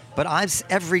habits. But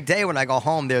every day when I go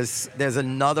home, there's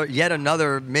yet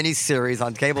another mini series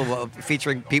on cable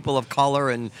featuring people of color,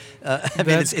 and I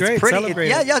mean, it's great. pretty.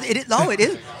 Celebrate It is. No, it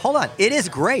is. Hold on, it is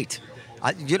great.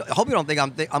 I hope you don't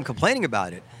think I'm complaining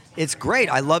about it. It's great.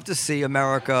 I love to see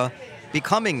America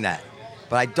becoming that,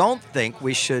 but I don't think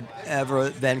we should ever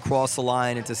then cross the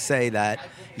line and to say that.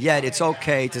 Yet it's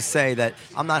okay to say that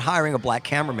I'm not hiring a black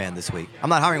cameraman this week. I'm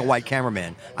not hiring a white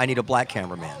cameraman. I need a black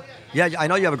cameraman. Yeah, I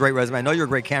know you have a great resume. I know you're a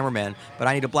great cameraman, but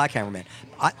I need a black cameraman.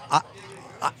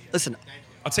 Listen.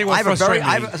 I'll tell you what frustrates me.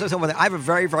 I have a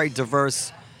very, very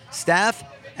diverse staff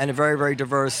and a very, very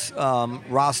diverse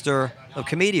roster of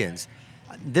comedians.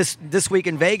 This week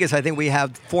in Vegas, I think we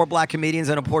have 4 black comedians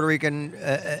and a Puerto Rican,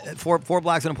 four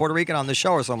blacks and a Puerto Rican on the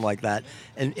show or something like that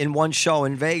in one show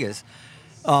in Vegas.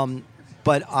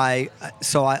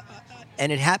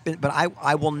 And it happened, but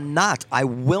I will not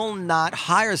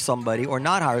hire somebody or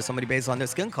not hire somebody based on their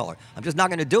skin color. I'm just not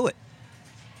going to do it.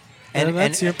 And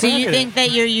that's your do you think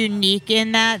that you're unique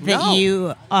in that no.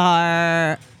 you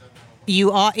are?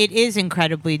 It is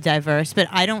incredibly diverse, but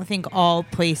I don't think all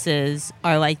places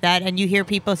are like that. And you hear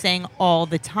people saying all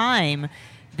the time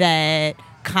that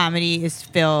comedy is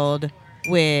filled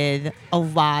with a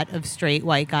lot of straight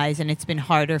white guys, and it's been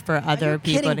harder for other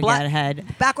people to get ahead.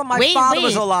 Back when my father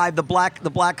was alive, the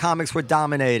black comics were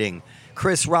dominating.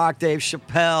 Chris Rock, Dave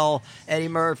Chappelle, Eddie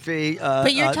Murphy,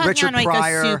 but you're talking Richard on like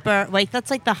Pryor. a super, like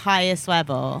that's like the highest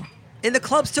level. In the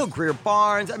club, still Greer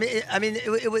Barnes.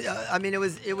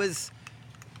 It was.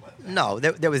 No,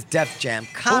 there was Def Jam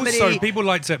comedy. Also, people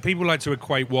like to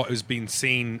equate what has been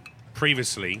seen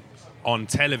previously on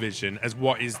television as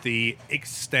what is the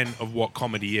extent of what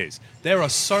comedy is. There are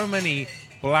so many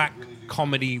black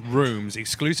comedy rooms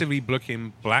exclusively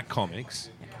booking black comics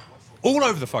all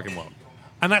over the fucking world,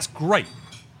 and that's great.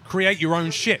 Create your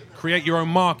own shit. Create your own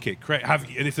market.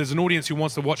 If there's an audience who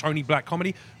wants to watch only black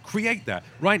comedy, create that.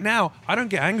 Right now, I don't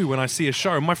get angry when I see a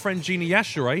show. My friend Gina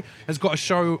Yashere has got a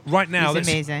show right now that's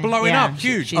amazing. blowing up,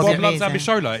 huge. She's Bob Loves amazing.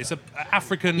 Abishola. It's an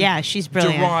African she's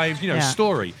brilliant. derived,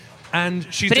 story. And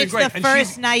she's But doing it's great. the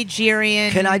first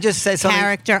Nigerian Can I just say something?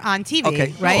 character on TV,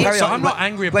 Okay, right? carry So on. I'm not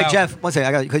angry Wait, about- Jeff, one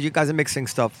second, because you guys are mixing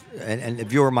stuff, and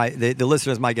the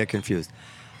listeners might get confused.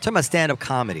 Talking about stand-up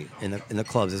comedy in the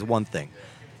clubs is one thing.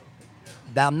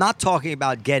 Now, I'm not talking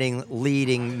about getting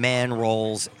leading man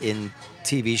roles in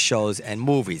TV shows and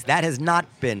movies. That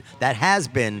has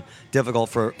been difficult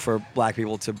for black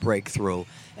people to break through,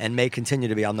 and may continue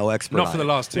to be. I'm no expert. Not on for the it.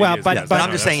 last 2 Well, years. but- yes. But No,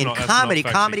 I'm just that's saying, in not- that's not comedy,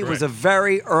 factually comedy was a correct.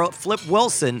 very early. Flip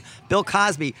Wilson, Bill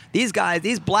Cosby, these guys,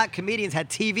 these black comedians had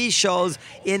TV shows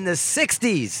in the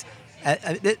 '60s.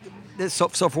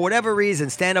 So for whatever reason,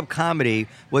 stand-up comedy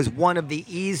was one of the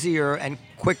easier and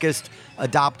quickest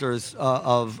adopters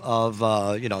of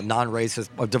non-racist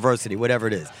or diversity, whatever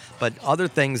it is. But other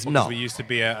things, no. We used to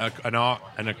be an art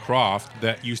and a craft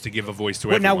that used to give a voice to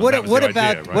Well, everyone. now, That was what the about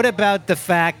idea, right? what about the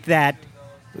fact that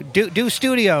do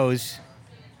studios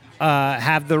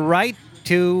have the right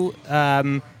to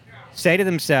say to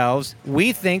themselves,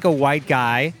 "We think a white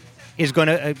guy is going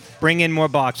to bring in more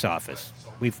box office"?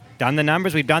 We've done the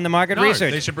numbers. We've done the market No,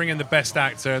 research. they should bring in the best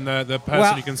actor and the person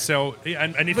Well- who can sell.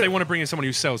 And if they want to bring in someone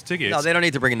who sells tickets, No, they don't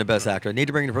need to bring in the best actor. They need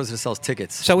to bring in the person who sells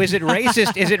tickets. So is it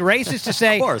racist? Is it racist to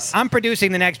say Of course. I'm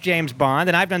producing the next James Bond,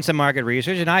 and I've done some market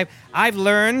research, and I've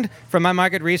learned from my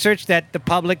market research that the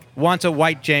public wants a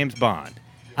white James Bond.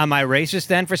 Am I racist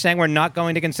then for saying we're not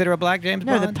going to consider a black James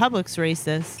No, Bond? the public's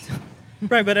racist.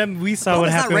 Right, but we saw Oh, what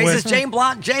it's not happened racist. with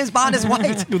James Bond is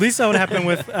white. we saw what happened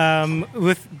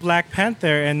with Black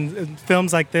Panther and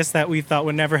films like this that we thought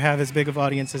would never have as big of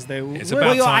audience as they would. It's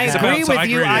about Well, time. I It's agree about with time.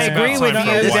 you. I It's agree about with time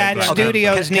for a you white that black.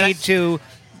 studios Can I- need to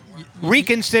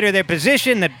reconsider their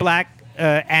position that black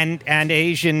and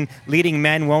Asian leading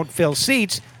men won't fill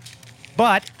seats.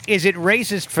 But is it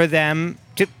racist for them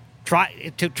to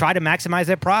try to maximize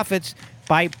their profits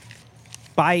by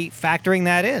factoring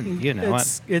that in? You know,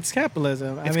 It's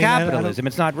capitalism. it's I mean, I don't- capitalism.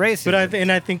 It's not racism. But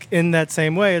I think in that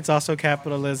same way, it's also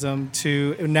capitalism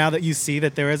to now that you see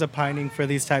that there is a pining for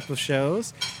these type of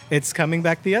shows, it's coming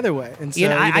back the other way. And so You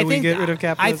know, either I we think get rid of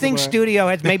capitalism. I think or- studio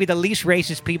has maybe the least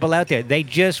racist people out there. They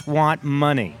just want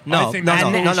money. No, I think no, that's no,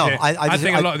 no, no. bullshit. I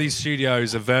think I- a lot of these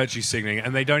studios are virtue signaling,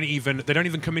 and they don't even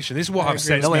commission. This is what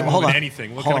upsets No, wait, me more hold than on.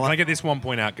 anything. Well, Hold can on. I get this one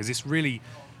point out? Because it's really,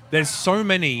 there's so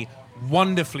many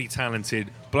wonderfully talented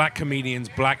black comedians,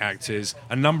 black actors,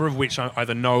 a number of which I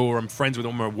either know or I'm friends with or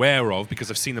I'm aware of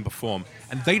because I've seen them perform,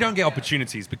 and they don't get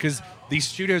opportunities because these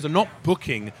studios are not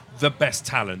booking the best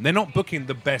talent. They're not booking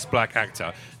the best black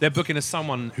actor. They're booking as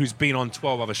someone who's been on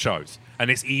 12 other shows,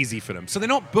 and it's easy for them. So they're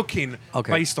not booking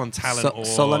Okay. based on talent So- or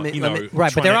so let me- Right,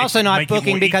 but trying they're to also not make it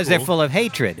booking more because they're equal. full of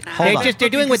hatred. Hold on. They're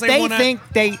doing what Because they they wanna- think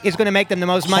is going to make them the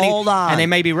most money. Hold on. And they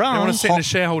may be They wrong. want to sit in the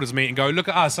shareholders meeting and go, look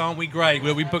at us, aren't we great?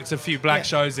 Well, we booked a few black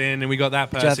shows in and we got that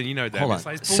person, Jeff, you know them. hold It's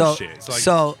on. like it's So- bullshit. It's like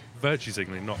so- virtue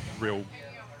signaling, not real.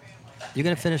 You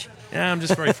gonna finish? Yeah, I'm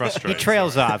just very He frustrated.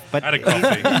 trails off, but Had a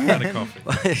coffee. Had a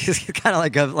coffee. It's kind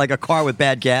of like a car with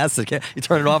bad gas. You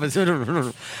turn it off.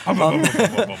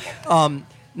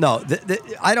 No,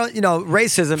 I don't.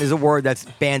 Racism is a word that's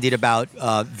bandied about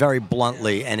very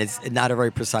bluntly, and it's not a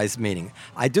very precise meaning.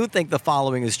 I do think the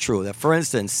following is true. That, for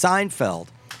instance, Seinfeld,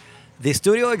 the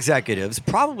studio executives,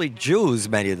 probably Jews,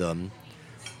 many of them,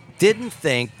 didn't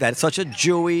think that such a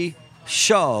Jewy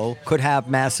show could have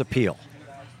mass appeal.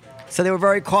 So they were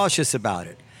very cautious about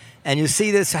it. And you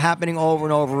see this happening over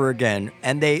and over again.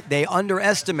 And they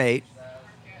underestimate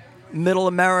middle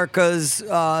America's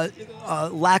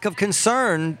lack of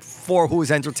concern for who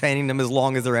is entertaining them as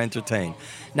long as they're entertained.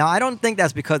 Now, I don't think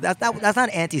that's because that's not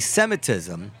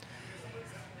anti-Semitism,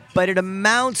 but it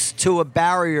amounts to a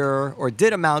barrier, or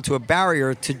did amount to a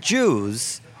barrier to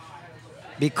Jews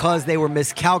because they were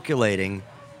miscalculating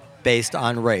based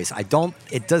on race.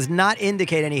 It does not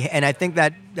indicate any, and I think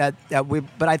that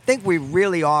I think we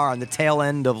really are on the tail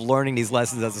end of learning these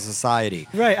lessons as a society.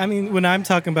 Right. I mean, when I'm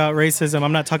talking about racism,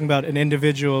 I'm not talking about an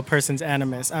individual person's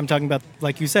animus. I'm talking about,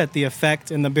 like you said, the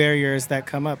effect and the barriers that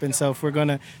come up. And so if we're going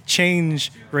to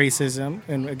change racism,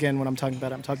 and again, when I'm talking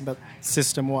about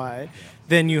system-wide,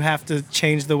 then you have to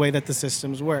change the way that the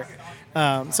systems work.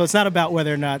 So it's not about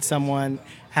whether or not someone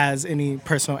has any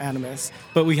personal animus,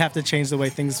 but we have to change the way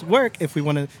things work if we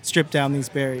want to strip down these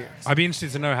barriers. I'd be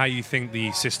interested to know how you think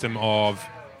the system of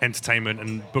entertainment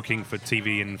and booking for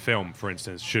TV and film, for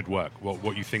instance, should work.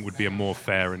 What you think would be a more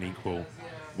fair and equal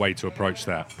way to approach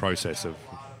that process of...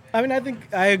 I mean, I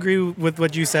think I agree with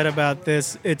what you said about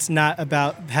this. It's not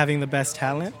about having the best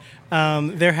talent.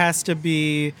 There has to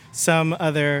be some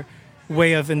other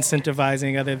way of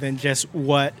incentivizing other than just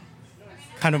what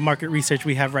kind of market research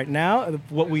we have right now,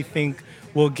 what we think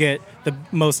will get the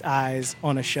most eyes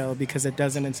on a show, because it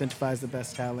doesn't incentivize the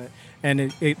best talent,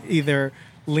 and it either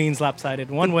leans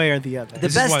lopsided one way or the other. The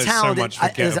best talent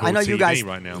I know you guys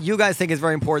right now. You guys think it's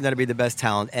very important that it be the best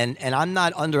talent, and I'm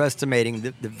not underestimating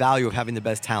the value of having the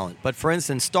best talent. But for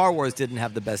instance, Star Wars didn't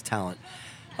have the best talent.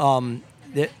 A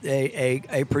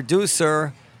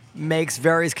producer makes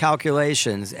various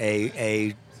calculations.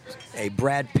 A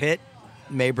Brad Pitt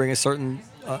may bring a certain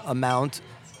amount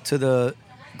to the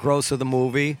gross of the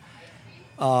movie.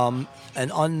 An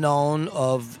unknown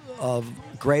of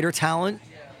greater talent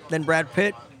than Brad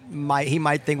Pitt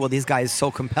might think, well, these guys so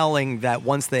compelling that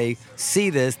once they see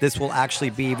this will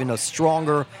actually be even a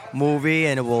stronger movie,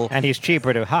 and it will. And he's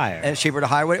cheaper to hire. And cheaper to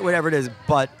hire, whatever it is,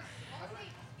 but.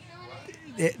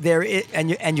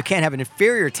 You can't have an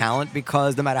inferior talent,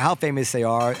 because no matter how famous they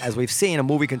are, as we've seen, a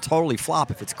movie can totally flop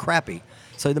if it's crappy.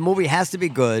 So the movie has to be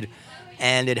good,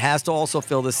 and it has to also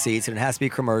fill the seats, and it has to be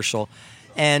commercial,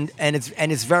 and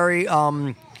it's very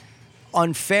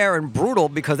unfair and brutal,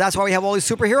 because that's why we have all these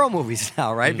superhero movies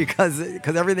now, right? Because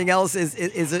everything else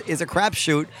is a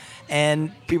crapshoot,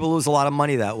 and people lose a lot of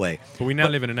money that way. But we now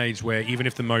live in an age where even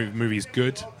if the movie is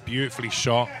good, beautifully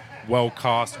shot, well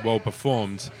cast, well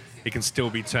performed, it can still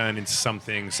be turned into some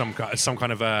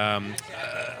kind of a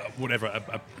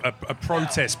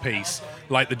protest piece,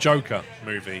 like the Joker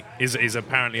movie is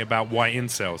apparently about white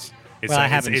incels. I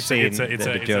haven't seen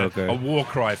the Joker. A war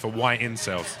cry for white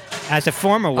incels. As a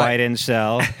former white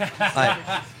incel,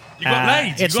 You got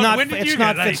laid.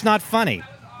 it's not funny.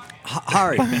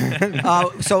 Hari.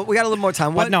 So we got a little more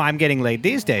time. But no, I'm getting laid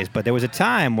these days. But there was a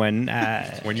time when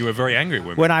you were very angry at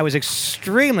women. When I was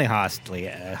extremely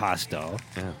hostile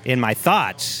in my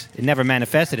thoughts. It never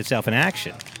manifested itself in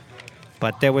action.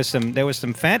 But there was some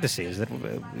fantasies that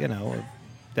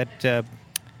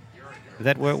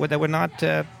that were not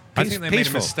peaceful. I think they made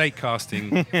a mistake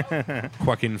casting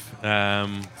Joaquin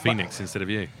Phoenix instead of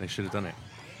you. They should have done it.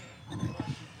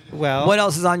 Well, what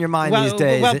else is on your mind these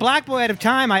days? Well, Black Boy Out of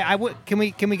Time. Can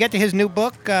we get to his new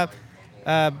book,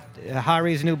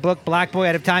 Hari's new book, Black Boy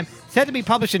Out of Time? Said to be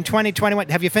published in 2021.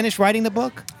 Have you finished writing the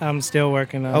book? I'm still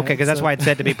working on it. Okay, because that's why it's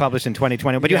said to be published in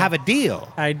 2020. But you have a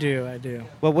deal. I do.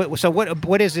 Well,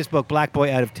 what is this book, Black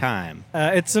Boy Out of Time?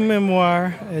 It's a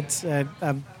memoir.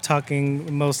 I'm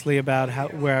talking mostly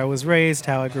about where I was raised,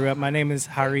 how I grew up. My name is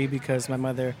Hari because my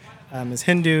mother is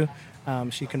Hindu.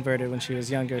 She converted when she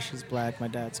was younger. She's black. My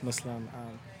dad's Muslim.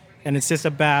 And it's just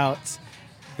about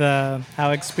how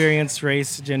I experienced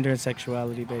race, gender, and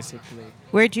sexuality, basically.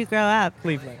 Where'd you grow up?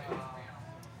 Cleveland.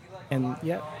 And,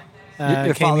 your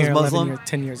came father's here Muslim?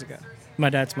 10 years ago. My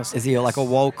dad's Muslim. Is he like a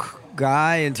woke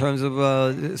guy in terms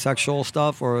of sexual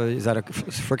stuff, or is that a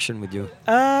friction with you?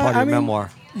 Part of your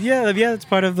memoir? Yeah, it's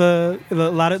part of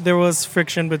there was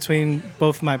friction between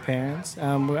both my parents.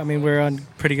 We're on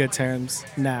pretty good terms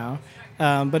now,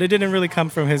 but it didn't really come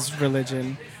from his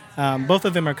religion. Both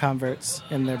of them are converts,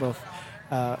 and they're both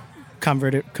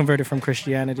converted from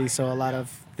Christianity. So a lot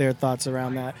of their thoughts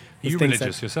around that. Are you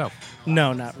religious yourself?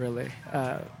 No, not really.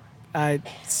 I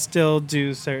still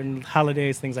do certain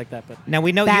holidays, things like that. But now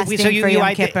we know you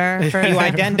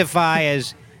identify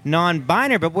as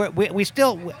non-binary, but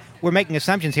we're making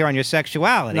assumptions here on your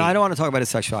sexuality. No, I don't want to talk about his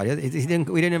sexuality. We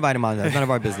didn't invite him on that. It's none of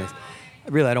our business.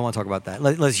 Really, I don't want to talk about that.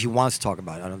 Unless he wants to talk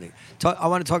about it. I don't think. I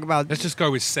want to talk about. Let's just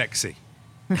go with sexy.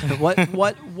 What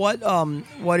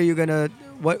are you gonna?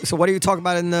 So what are you talking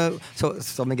about in the? So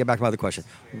let me get back to my other question.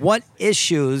 What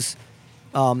issues?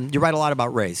 You write a lot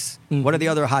about race. Mm-hmm. What are the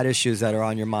other hot issues that are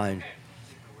on your mind?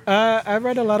 I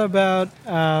write a lot about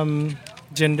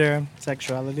gender,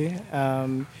 sexuality,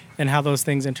 and how those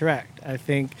things interact. I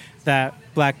think that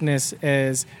blackness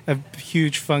is a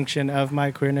huge function of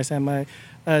my queerness and my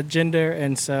gender,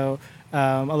 and so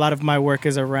A lot of my work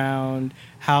is around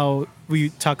how we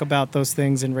talk about those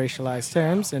things in racialized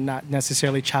terms and not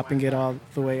necessarily chopping it all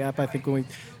the way up. I think when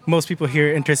most people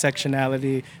hear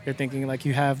intersectionality, they're thinking like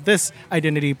you have this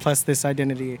identity plus this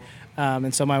identity.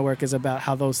 And so my work is about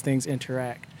how those things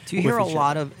interact. Do you hear a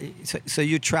lot of, so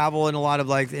you travel in a lot of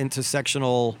like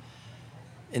intersectional,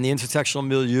 in the intersectional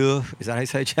milieu, is that how you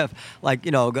say it, Jeff? Like,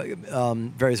 you know,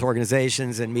 various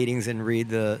organizations and meetings and read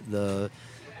the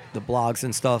blogs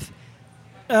and stuff.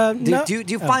 Do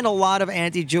you find a lot of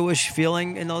anti-Jewish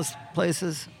feeling in those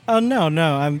places? Oh,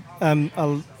 no.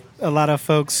 I'm a lot of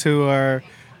folks who are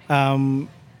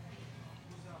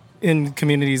in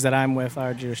communities that I'm with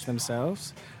are Jewish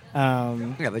themselves.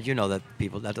 Yeah, but you know that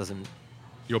people, that doesn't...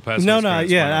 Your personal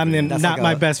experience I mean, That's not like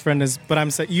my best friend is, but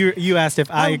I'm saying you asked if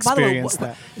I experienced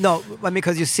that. No, I mean,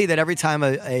 because you see that every time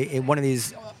a one of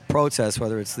these protests,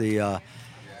 whether it's the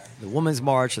Women's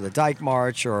March or the Dyke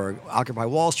March or Occupy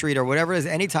Wall Street or whatever it is,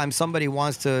 anytime somebody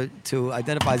wants to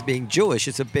identify as being Jewish,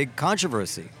 it's a big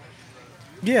controversy.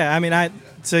 Yeah, I mean,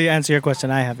 to answer your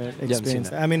question, I haven't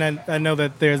experienced that. I mean, I know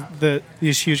that there's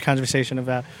this huge conversation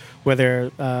about whether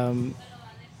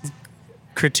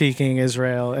critiquing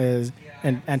Israel is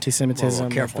anti-Semitism.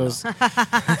 Whoa, careful.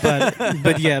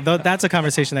 But yeah, that's a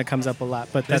conversation that comes up a lot.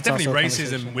 But There's that's definitely also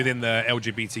racism within the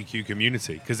LGBTQ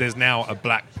community because there's now a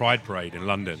Black Pride Parade in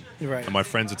London, right? And my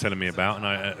friends are telling me about,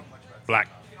 and black,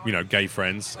 gay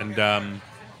friends, and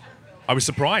I was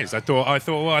surprised. I thought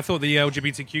the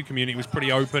LGBTQ community was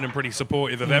pretty open and pretty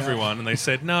supportive of everyone, and they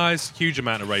said no, it's a huge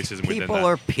amount of racism within that. People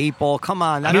are people. Come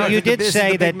on. You did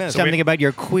say that something about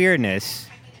your queerness.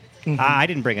 Mm-hmm. I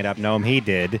didn't bring it up. Noam, he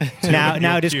did.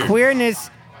 Now, does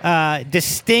queerness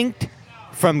distinct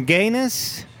from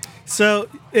gayness? So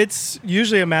it's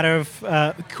usually a matter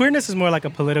of queerness is more like a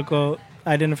political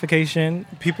identification.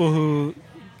 People who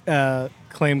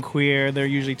claim queer, they're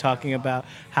usually talking about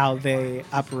how they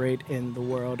operate in the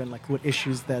world and like what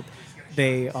issues that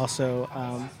they also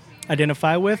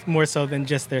identify with, more so than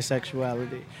just their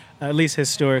sexuality. At least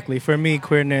historically, for me,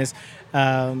 queerness.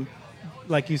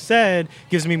 Like you said,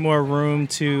 gives me more room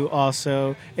to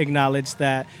also acknowledge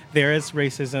that there is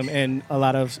racism in a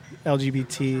lot of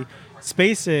LGBT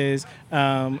spaces,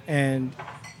 and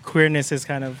queerness is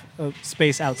kind of a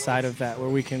space outside of that where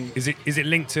we can... Is it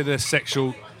linked to the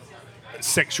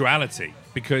sexuality?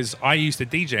 Because I used to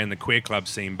DJ in the queer club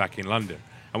scene back in London,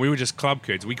 and we were just club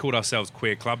kids. We called ourselves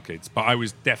queer club kids, but I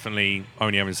was definitely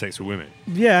only having sex with women.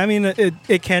 Yeah, I mean,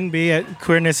 it can be.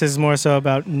 Queerness is more so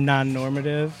about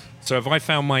non-normative. So if I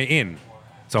found my in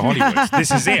to Hollywood, this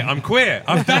is it. I'm queer.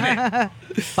 I've done it.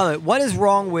 By the way, what is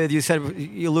wrong with, you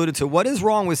alluded to, what is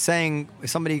wrong with saying, if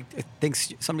somebody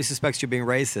suspects you being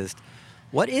racist,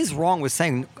 what is wrong with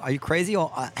saying, are you crazy?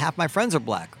 Oh, half my friends are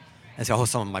black. And say,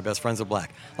 some of my best friends are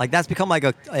black. Like that's become like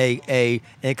an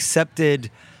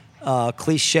accepted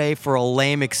cliche for a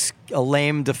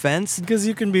lame defense. Because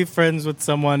you can be friends with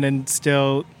someone and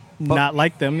still not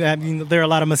like them. I mean, there are a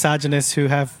lot of misogynists who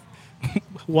have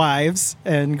wives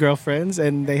and girlfriends,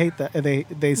 and they hate that.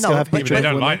 They still have hatred. They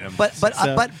don't like them.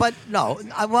 But no.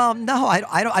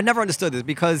 I never understood this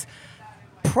because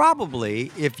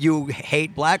probably if you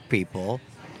hate black people,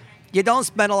 you don't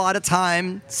spend a lot of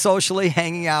time socially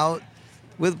hanging out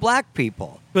with black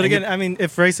people. But again, I mean,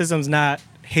 if racism's not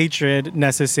hatred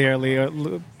necessarily, or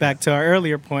back to our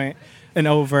earlier point, an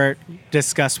overt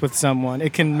disgust with someone,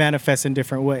 it can manifest in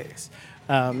different ways.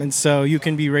 And so you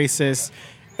can be racist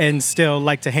and still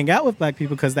like to hang out with black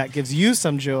people because that gives you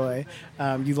some joy.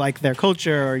 You like their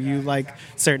culture or you like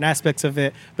certain aspects of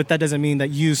it, but that doesn't mean that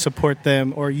you support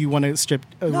them or you want to strip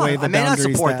away the boundaries. I may not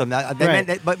support them.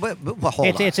 But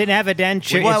hold on. It's an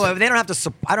evidential. Well, they don't have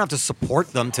to. I don't have to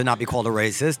support them to not be called a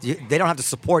racist. They don't have to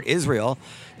support Israel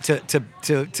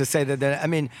to say that. I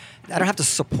mean, I don't have to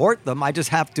support them. I just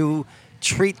have to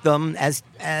treat them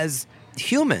as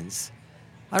humans.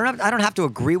 I don't have to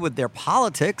agree with their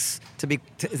politics to be.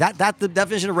 Is that the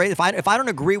definition of race? If I don't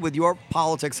agree with your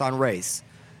politics on race,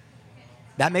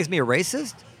 that makes me a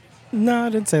racist? No, I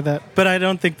didn't say that. But I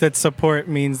don't think that support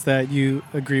means that you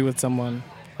agree with someone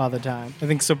all the time. I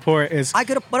think support is. What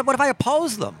if I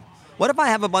oppose them? What if I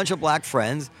have a bunch of black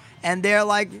friends and they're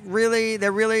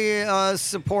really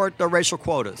support the racial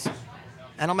quotas?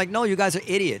 And I'm like, no, you guys are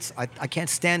idiots. I can't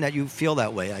stand that you feel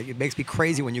that way. It makes me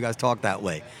crazy when you guys talk that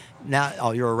way. Now,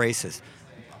 you're a racist.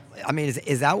 I mean,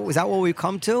 is that what we've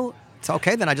come to? It's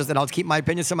okay, then I'll keep my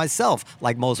opinions to myself,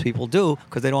 like most people do,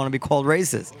 because they don't want to be called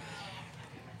racist.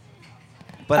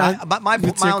 But my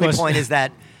only point is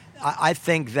that I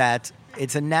think that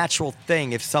it's a natural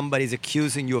thing if somebody's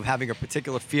accusing you of having a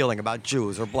particular feeling about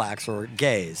Jews or blacks or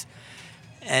gays.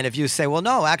 And if you say, well,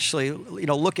 no, actually,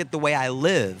 look at the way I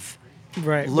live.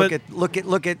 Right.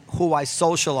 Look at who I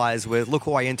socialize with. Look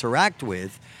who I interact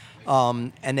with.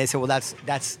 And they say, well, that's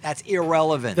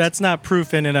irrelevant. That's not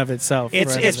proof in and of itself.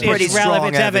 It's pretty relevant. strong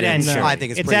It's evidence. evidentiary. No, I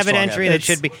think it's pretty strong evidentiary that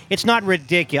should be. It's not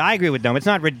ridiculous. I agree with Dom. It's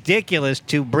not ridiculous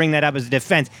to bring that up as a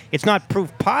defense. It's not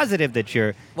proof positive that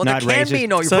you're well, not there can racist. be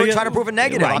no. You're trying to prove a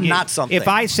negative. Right. I'm not something.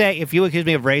 If you accuse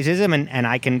me of racism and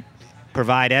I can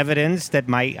provide evidence that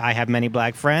I have many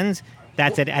black friends,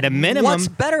 that's at a minimum. What's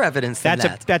better evidence than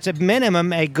that? That's a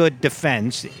minimum a good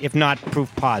defense, if not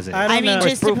proof positive. I don't know.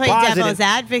 just to Proof play positive- devil's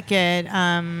advocate,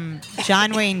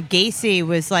 John Wayne Gacy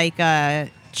was like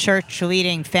a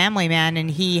church-leading family man,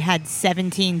 and he had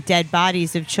 17 dead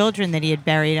bodies of children that he had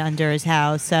buried under his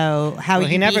house. So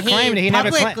he never claimed it. He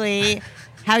never publicly.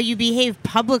 How you behave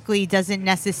publicly doesn't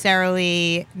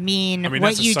necessarily mean I mean, what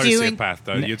that's you a do. In, sociopath,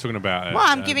 though. You're talking about. well,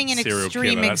 I'm giving an serial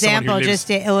extreme killer. That's someone who example lives- just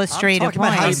to illustrate a talking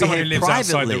about how point. you someone who behave lives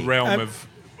outside the privately. realm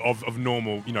of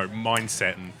normal,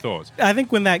 mindset and thoughts. I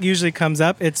think when that usually comes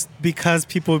up, it's because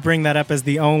people bring that up as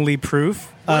the only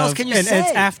proof. What else can you and say?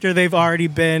 it's after they've already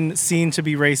been seen to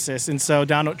be racist. And so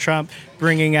Donald Trump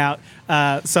bringing out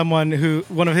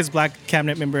one of his black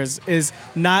cabinet members is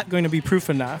not going to be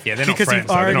proof enough. Yeah, they're not because friends, you've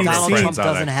though. They're already not Donald friends, Trump seen. are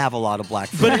they? doesn't have a lot of black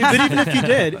friends. But even if you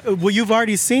did, well, you've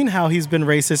already seen how he's been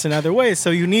racist in other ways, so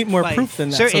you need more Right. proof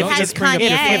than that. Sir, So if- don't Has just bring up Kanye-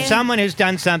 the if someone who's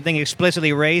done something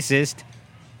explicitly racist,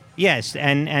 yes,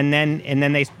 and then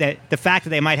the fact that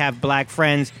they might have black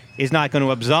friends is not going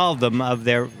to absolve them of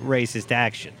their racist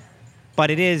action. But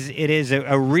it is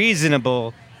a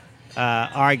reasonable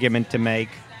argument to make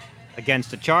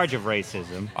against the charge of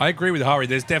racism. I agree with Hari.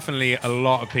 There's definitely a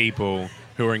lot of people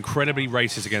who are incredibly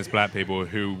racist against black people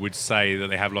who would say that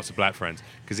they have lots of black friends.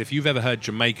 Because if you've ever heard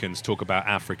Jamaicans talk about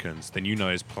Africans, then you know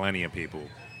there's plenty of people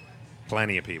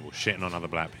shitting on other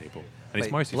black people. And it's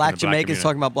Wait, mostly black from the Jamaicans community.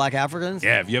 talking about black Africans?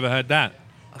 Yeah, have you ever heard that?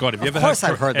 God, have you Of ever course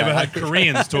I've heard that. ever heard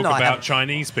Koreans talk No, I about haven't.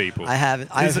 Chinese people? I haven't.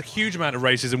 There's a huge amount of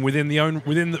racism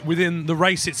within the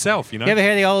race itself. You know. You ever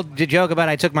hear the old joke about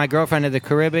I took my girlfriend to the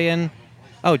Caribbean?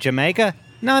 Oh, Jamaica?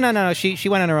 No. She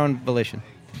went on her own volition.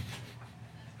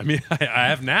 I mean, I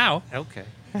have now. Okay.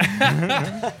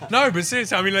 No, but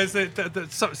seriously, I mean,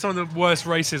 some of the worst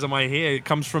racism I hear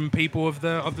comes from people of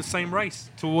the same race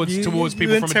towards people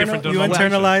from a different You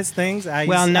denomination. internalize things.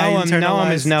 Well, Noam is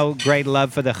internalized- no great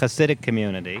love for the Hasidic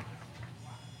community.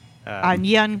 On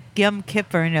Yom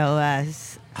Kippur, no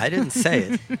less. I didn't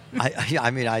say it.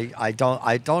 I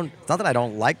don't. It's not that I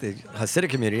don't like the Hasidic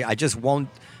community. I just won't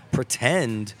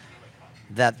pretend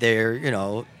that they're,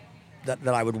 that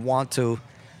I would want to.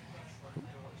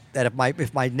 That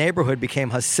if my neighborhood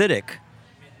became Hasidic,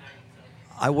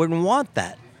 I wouldn't want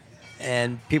that.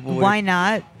 And people would. Why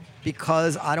not?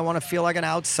 Because I don't want to feel like an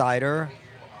outsider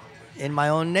in my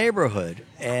own neighborhood.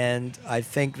 And I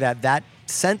think that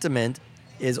sentiment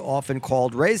is often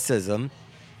called racism,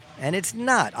 and it's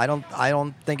not. I don't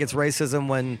think it's racism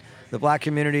when the black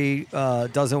community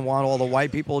doesn't want all the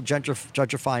white people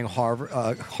gentrifying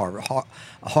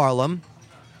Harlem.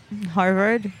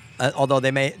 Harvard. Although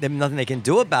there's nothing they can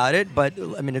do about it, but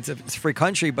I mean it's a free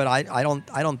country. But I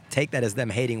don't take that as them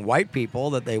hating white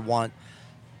people, that they want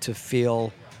to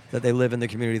feel that they live in the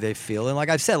community they feel. And like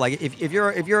I've said, like if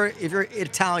you're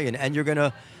Italian and you're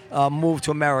gonna move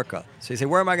to America, so you say,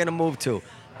 where am I gonna move to?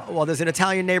 Well, there's an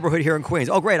Italian neighborhood here in Queens.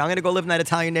 Oh, great, I'm gonna go live in that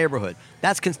Italian neighborhood.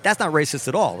 That's not racist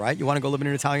at all, right? You want to go live in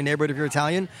an Italian neighborhood if you're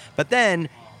Italian. But then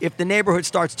if the neighborhood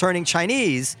starts turning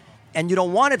Chinese, and you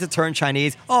don't want it to turn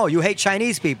Chinese, oh, you hate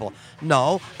Chinese people.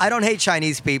 No, I don't hate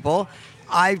Chinese people.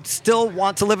 I still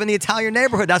want to live in the Italian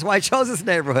neighborhood. That's why I chose this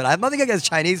neighborhood. I have nothing against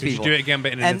Chinese Could you people. do it again,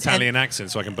 but in an Italian accent,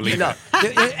 so I can believe No,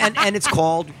 it? and it's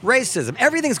called racism.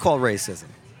 Everything's called racism.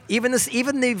 Even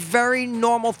the very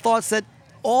normal thoughts that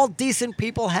all decent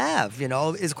people have,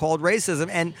 is called racism,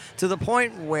 and to the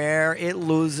point where it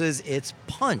loses its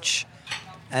punch.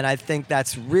 And I think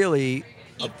that's really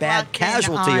a bad walked in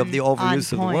casualty of the on overuse of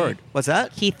the point. word. What's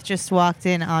that? Keith just walked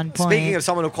in on point. Speaking of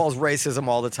someone who calls racism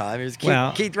all the time, here's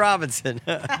Keith Robinson.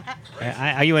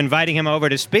 Are you inviting him over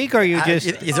to speak, or are you just?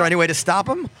 Is there any way to stop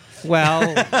him? Well,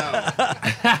 Don't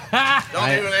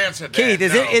even answer that. Keith,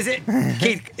 is no.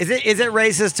 it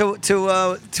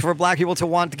racist for black people to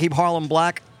want to keep Harlem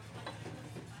black?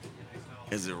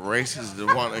 Is it racist to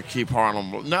want to keep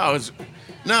Harlem? No, it's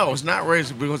not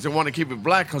racist because they want to keep it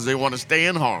black because they want to stay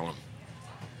in Harlem.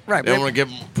 Right. They want to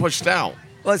get pushed out.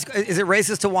 Well, is it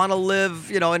racist to want to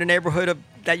live, in a neighborhood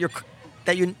that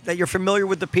you're familiar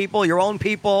with the people, your own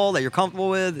people, that you're comfortable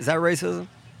with? Is that racism?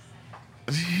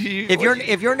 If your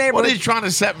neighborhood, what are you trying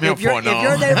to set me up for? if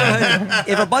your neighborhood,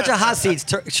 if a bunch of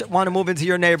Hasids want to move into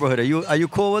your neighborhood, are you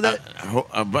cool with it?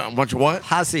 A bunch of what?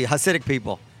 Hasidic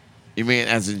people. You mean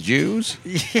as in Jews?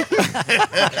 Orthodox.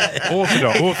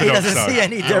 He doesn't so. see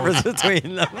any difference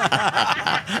between them.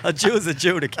 A Jew is a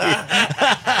Jew to keep.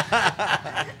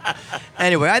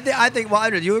 Anyway, I think. Well,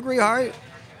 do you agree, Harry?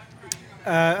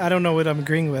 I don't know what I'm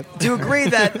agreeing with. Do you agree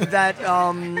that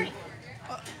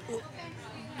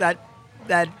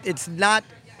it's not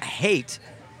hate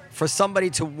for somebody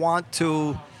to want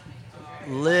to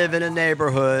live in a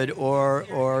neighborhood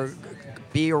or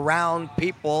be around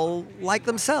people like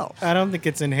themselves? I don't think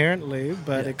it's inherently,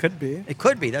 but it could be. It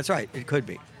could be. That's right. It could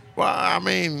be. Well, I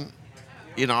mean,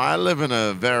 I live in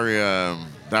a very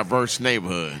diverse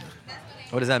neighborhood.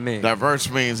 What does that mean? Diverse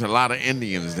means a lot of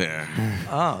Indians there.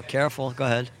 Oh, careful. Go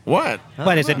ahead. What?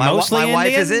 But is it My mostly wife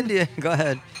Indian? is Indian. Go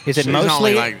ahead. Is it She's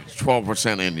mostly only like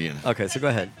 12% Indian. Okay, so go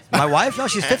ahead. My wife? No,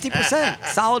 she's 50%.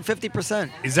 Solid 50%.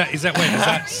 Is that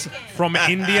from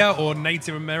India or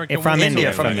Native American? from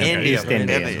India? From India. East From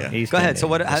India. India. East Go ahead. India. So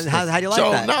what? How do you like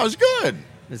So, that? no, it's good.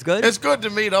 It's good? It's good to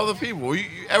meet other people.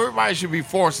 Everybody should be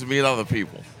forced to meet other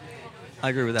people. I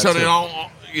agree with that, So too. they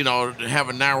don't, have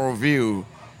a narrow view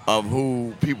of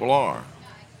who people are.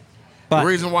 But- The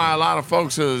reason why a lot of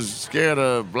folks are scared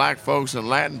of black folks and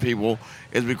Latin people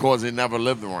is because they never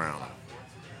lived around them.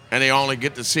 And they only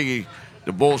get to see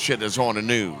the bullshit that's on the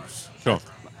news. Sure,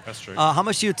 that's true. How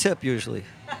much do you tip usually?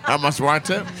 How much do I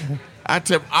tip?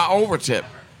 I over tip.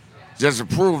 Just to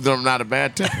prove that I'm not a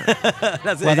bad tipper.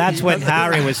 Well, that's what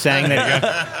Harry was saying.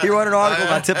 That He wrote an article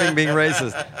about tipping being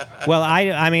racist. well,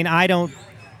 I mean, I don't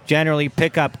generally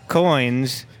pick up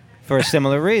coins for a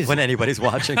similar reason. When anybody's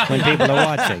watching. when people are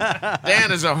watching.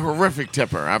 Dan is a horrific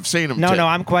tipper. I've seen him No, tip. no,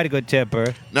 I'm quite a good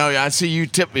tipper. No, I see you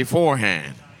tip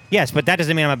beforehand. Yes, but that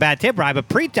doesn't mean I'm a bad tipper. I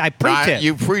pre-tip.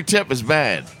 You pre-tip is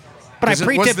bad. But I What's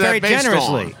pre-tip that very based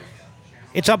generously.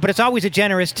 on? But it's always a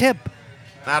generous tip.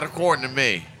 Not according to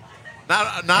me.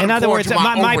 Not In other according words, to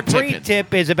my over-tipping.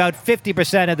 pre-tip is about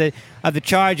 50% of the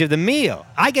charge of the meal.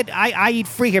 I eat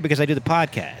free here because I do the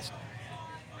podcast.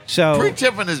 So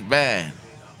Pre-tipping is bad.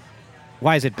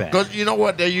 why is it bad? Because you know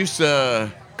what? They used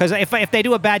to... Because if they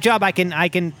do a bad job, I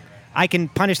can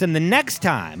punish them the next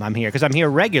time I'm here because I'm here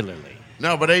regularly.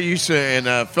 No, but they used to, in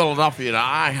Philadelphia, the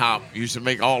IHOP used to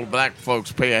make all the black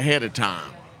folks pay ahead of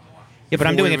time. Yeah, but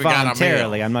I'm Before doing we it even got our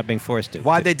voluntarily. meal. I'm not being forced to.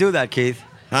 Why'd they do that, Keith?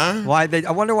 Huh?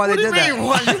 I wonder why What they do you did mean?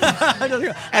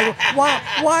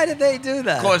 that. Why did they do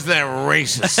that? Because they're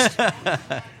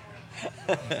racist.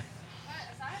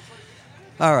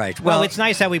 All right. Well, it's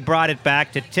nice how we brought it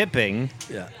back to tipping.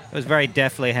 Yeah. It was very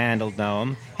deftly handled,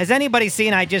 Noam. Has anybody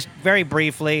seen, I just very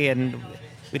briefly, and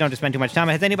we don't have to spend too much time,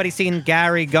 has anybody seen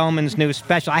Gary Goldman's new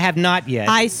special? I have not yet.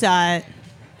 I saw it.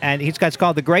 And it's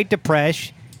called The Great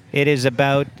Depression. It is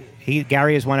about,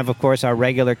 Gary is one of course, our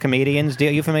regular comedians. Are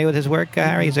you familiar with his work,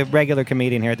 Harry? He's a regular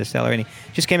comedian here at the Cellar, and he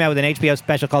just came out with an HBO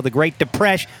special called The Great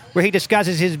Depression, where he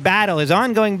discusses his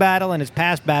ongoing battle, and his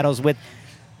past battles with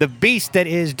the beast that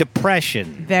is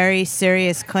depression. Very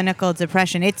serious clinical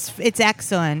depression. It's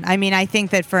excellent. I mean, I think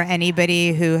that for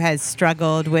anybody who has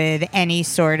struggled with any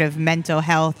sort of mental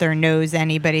health or knows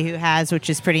anybody who has, which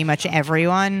is pretty much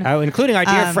everyone. Oh, including our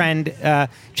dear friend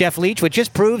Jeff Leach, which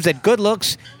just proves that good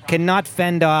looks cannot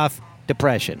fend off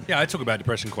depression. Yeah, I talk about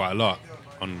depression quite a lot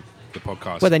on the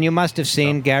podcast. Well, then you must have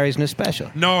seen Gary's new special.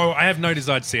 No, I have no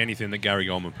desire to see anything that Gary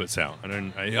Goldman puts out.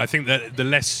 I think that the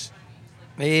less...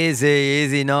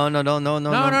 Easy. No. No,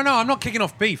 I'm not kicking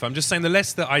off beef. I'm just saying the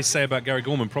less that I say about Gary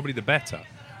Goldman, probably the better.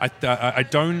 I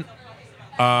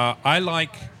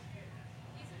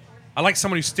like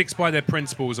someone who sticks by their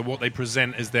principles of what they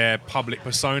present as their public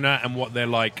persona and what they're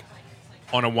like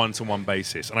on a one-to-one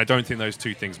basis. And I don't think those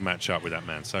two things match up with that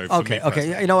man. So for me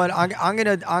personally- You know what? I'm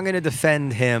gonna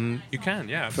defend him. You can,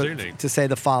 yeah, for- absolutely. to say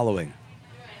the following: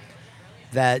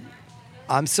 that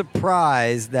I'm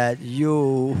surprised that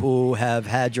you, who have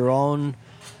had your own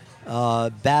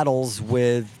battles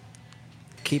with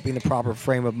keeping the proper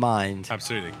frame of mind,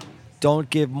 Absolutely. don't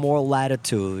give more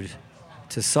latitude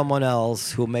to someone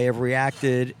else who may have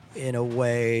reacted in a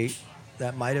way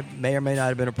that may or may not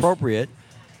have been appropriate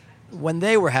when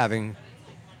they were having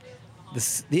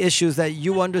the issues that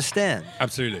you understand.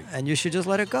 Absolutely. And you should just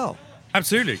let it go.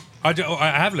 Absolutely. I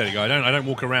have let it go. I don't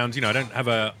walk around, I don't have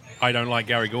a I don't like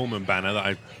Gary Goldman banner that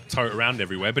I tote around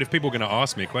everywhere. But if people are going to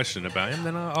ask me a question about him,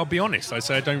 then I'll be honest. I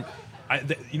say I don't.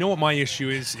 You know what my issue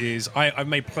is I've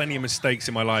made plenty of mistakes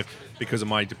in my life because of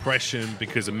my depression,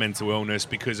 because of mental illness,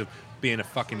 because of being a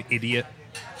fucking idiot,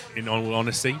 in all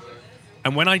honesty.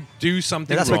 And when I do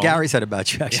something That's wrong, what Gary said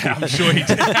about you, actually. yeah, I'm sure he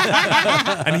did.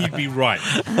 And he'd be right.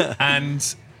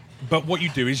 But what you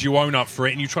do is you own up for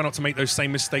it and you try not to make those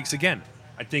same mistakes again.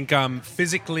 I think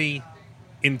physically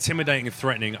intimidating and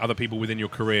threatening other people within your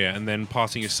career and then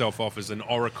passing yourself off as an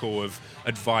oracle of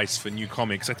advice for new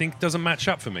comics, I think doesn't match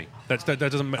up for me. That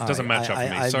doesn't match up for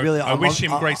me. So I wish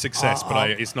him great success, but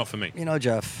it's not for me. You know,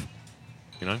 Jeff.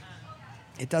 You know?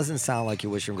 It doesn't sound like you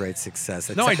wish him great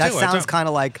success. No, I do. That sounds kind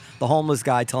of like the homeless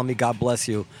guy telling me "God bless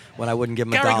you" when I wouldn't give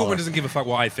him a Gary dollar. Goldman doesn't give a fuck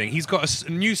what I think. He's got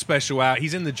a new special out.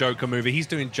 He's in the Joker movie. He's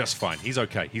doing just fine. He's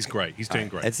okay. He's great. He's doing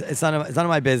great. It's none of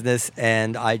my business,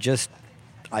 and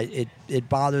it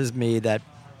bothers me that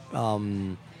I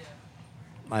don't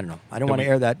know. I don't want to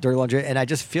air that dirty laundry, and I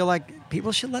just feel like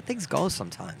people should let things go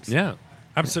sometimes. Yeah,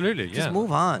 absolutely. Yeah. Just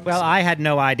move on. Well, I had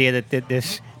no idea that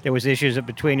there was issues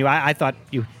between you. I thought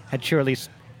you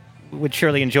would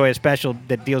surely enjoy a special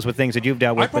that deals with things that you've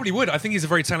dealt with. I probably would. I think he's a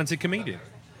very talented comedian.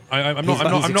 I'm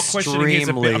He's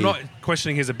not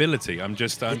questioning his ability. I'm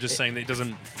just saying that it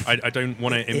doesn't. I don't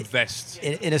want to invest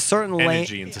in a certain lane.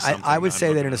 energy into something. I would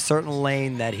say that in a certain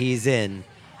lane that he's in,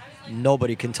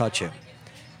 nobody can touch him.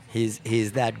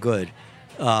 He's that good.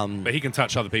 But he can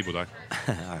touch other people, though.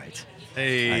 All right.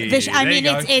 Hey, I mean,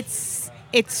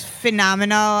 it's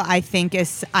phenomenal. I think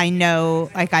I know,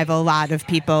 like, I have a lot of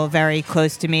people very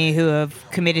close to me who have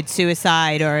committed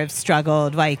suicide or have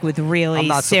struggled, like, with really I'm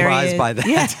not serious. surprised by that.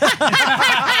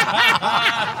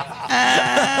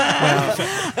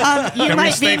 You Can we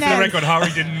might state be for the next. record,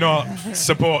 Harry did not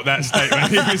support that statement.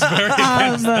 He was very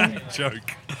against that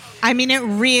joke. I mean, it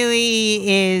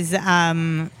really is.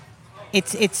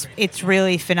 It's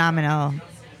really phenomenal.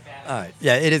 All right.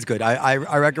 Yeah, it is good. I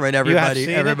recommend everybody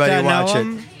seen it? everybody watch Know it.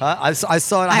 him? I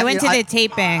saw it. I went to the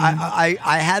taping.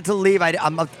 I had to leave.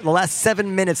 The last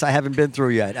 7 minutes I haven't been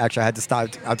through yet. Actually, I had to stop.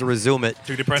 I have to resume it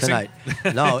Too depressing? tonight.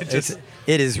 No,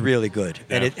 it is really good,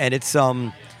 Yeah. and it's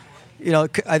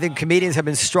I think comedians have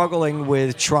been struggling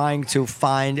with trying to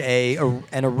find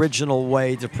an original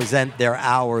way to present their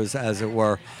hours, as it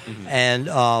were,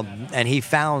 and he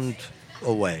found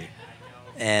a way.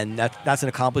 And that's an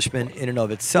accomplishment in and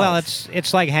of itself. Well,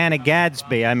 it's like Hannah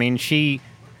Gadsby. I mean, she.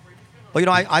 Well,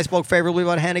 I spoke favorably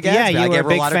about Hannah Gadsby. Yeah, you I were gave a her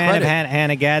big a lot fan of of credit.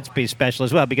 Hannah Gadsby's special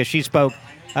as well because she spoke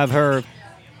of her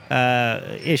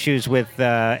issues with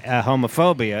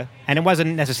homophobia, and it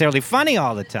wasn't necessarily funny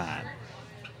all the time.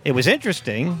 It was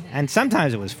interesting, and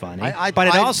sometimes it was funny, but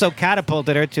it also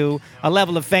catapulted her to a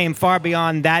level of fame far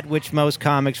beyond that which most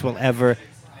comics will ever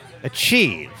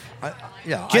achieve.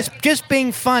 Just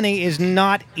being funny is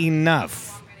not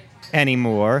enough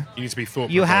anymore. You need to be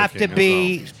thought-provoking. You have to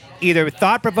be either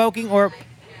thought-provoking or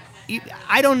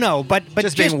I don't know, but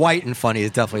just being white and funny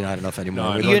is definitely not enough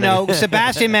anymore. No,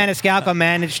 Sebastian Maniscalco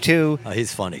managed to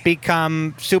he's funny.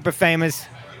 become super famous,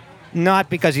 not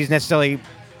because he's necessarily.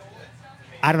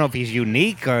 I don't know if he's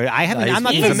unique or I'm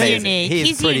not he's familiar. amazing. He's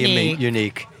He's pretty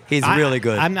unique. He's really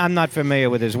good. I'm not familiar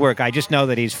with his work. I just know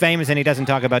that he's famous and he doesn't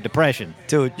talk about depression.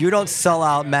 Dude, you don't sell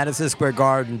out Madison Square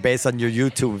Garden based on your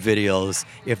YouTube videos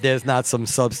if there's not some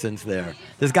substance there.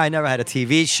 This guy never had a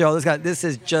TV show. This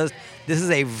is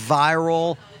a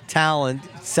viral talent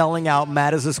selling out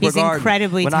Madison Square He's Garden.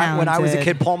 incredibly when I was a talented.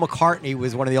 kid, Paul McCartney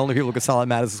was one of the only people who could sell out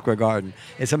Madison Square Garden.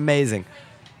 It's amazing.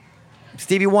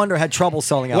 Stevie Wonder had trouble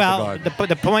selling out the Garden.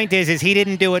 The point is he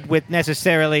didn't do it with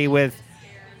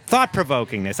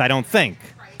thought-provokingness, I don't think.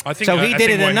 I think so. He did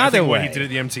it another way. What he did at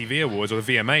the MTV Awards or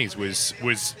the VMAs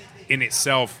was in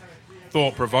itself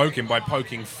thought-provoking by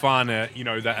poking fun at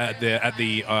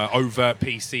the overt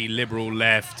PC liberal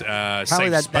left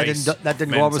safe space that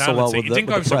didn't go over so well with it didn't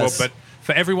the go over so well, press. but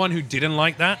for everyone who didn't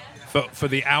like that, for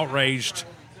the outraged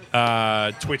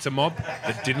Twitter mob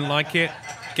that didn't like it,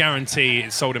 guarantee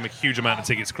it sold him a huge amount of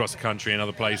tickets across the country and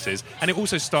other places, and it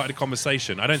also started a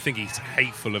conversation. I don't think he's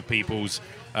hateful of people's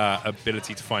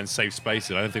ability to find safe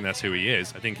spaces. I don't think that's who he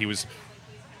is. I think he was,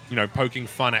 poking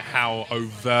fun at how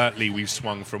overtly we've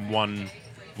swung from one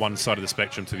side of the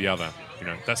spectrum to the other.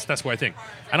 That's what I think.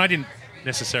 And I didn't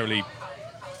necessarily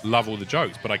love all the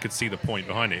jokes, but I could see the point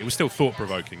behind it. It was still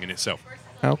thought-provoking in itself.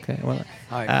 Okay, well,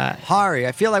 Hari,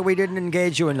 I feel like we didn't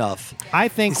engage you enough. I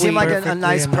think you seem like a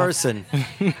nice enough. person.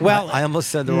 Well, I almost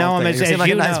said the wrong thing. You seem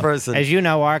like a nice person. As you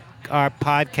know, our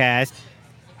podcast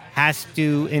has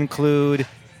to include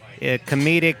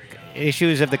comedic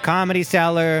issues of the Comedy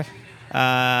Cellar.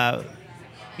 So,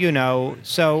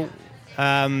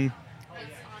 and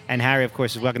Harry, of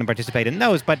course, is welcome to participate in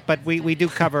those. But we do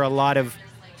cover a lot of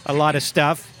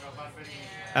stuff.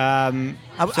 I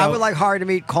would like Hari to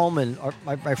meet Coleman, or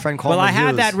my friend Coleman. Well, I have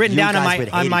Hughes. that written You down guys would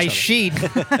on hate my each other. sheet.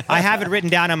 I have it written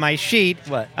down on my sheet.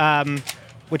 What?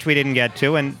 which we didn't get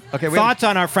to, and Okay, thoughts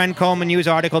on our friend Coleman Yu's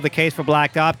article, "The Case for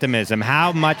Black Optimism."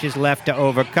 How much is left to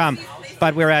overcome?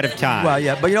 But we're out of time. Well,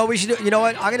 yeah, but you know what we should do? You know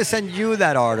what? I'm going to send you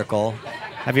that article.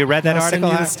 Have you read that I'll article?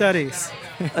 send you the studies.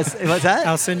 What's that?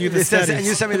 I'll send you the It says- studies. And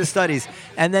you send me the studies,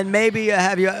 and then maybe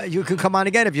have you can come on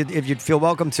again if you'd feel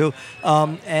welcome to,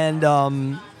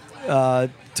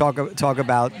 talk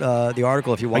about the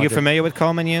article if you Are want. you to. familiar with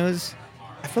Coleman Yu's?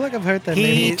 I feel like I've heard that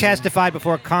He name. testified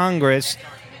before Congress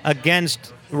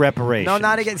against reparations. No,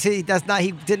 not again. See, that's not.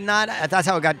 He did not. That's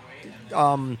how it got.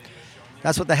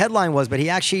 That's what the headline was, but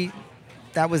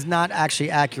that was not actually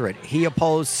accurate. He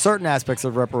opposed certain aspects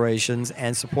of reparations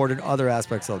and supported other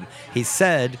aspects of them. He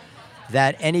said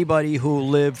that anybody who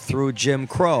lived through Jim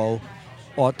Crow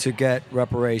ought to get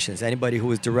reparations. Anybody who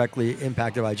was directly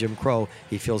impacted by Jim Crow,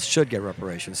 he feels should get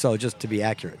reparations. So just to be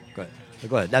accurate, go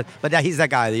ahead. He's that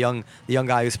guy, the young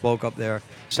guy who spoke up there.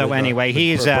 So with, anyway, with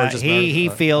he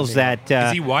feels that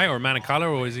Is he white or a man of color,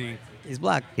 or is he? he's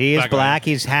black. he is Black black.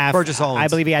 guy. He's half. Burgess Owens. I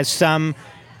believe he has some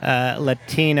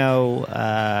Latino.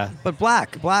 But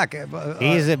black.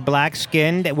 He's a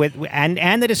black-skinned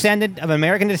and the descendant of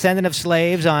American descendant of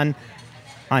slaves on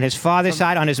his father's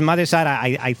side. On his mother's side,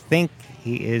 I think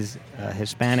he is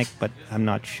Hispanic, but I'm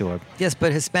not sure. Yes,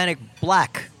 but Hispanic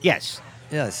black. Yes,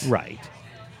 Yes. right.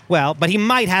 Well, but he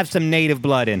might have some native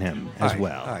blood in him All as right,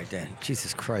 well. All right, Dan.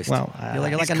 Jesus Christ. Well, you're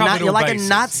like, He's a, covered you're all like a bases.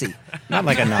 Nazi. Not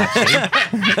like a Nazi.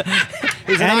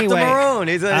 He's an Anyway, octoroon.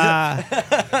 He's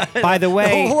by the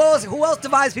way, who else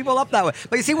divides people up that way?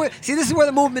 But you see, this is where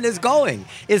the movement is going.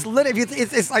 I'm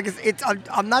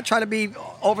not trying to be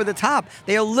over the top.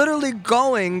 They are literally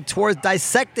going towards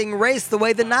dissecting race the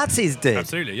way the Nazis did.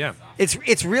 Absolutely, yeah.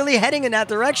 It's really heading in that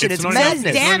direction. It's not madness.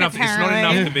 enough, Dan, it's not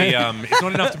enough to be. It's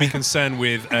not enough to be concerned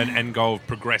with an end goal of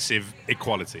progressive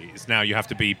equality. It's now you have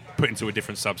to be put into a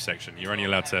different subsection. You're only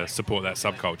allowed to support that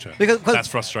subculture. That's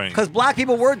frustrating. Because black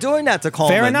people were doing that to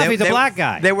Coleman. Fair enough, he's a black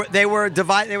guy. They were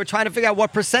trying to figure out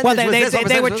what percentage well, was this. What they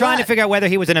percentage were was trying to that. figure out whether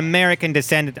he was an American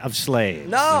descendant of slaves.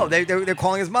 No, they're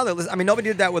calling his mother. Listen, I mean, nobody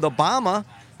did that with Obama.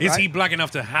 Is right? he black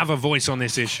enough to have a voice on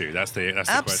this issue? That's the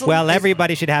question. Absolutely. Well,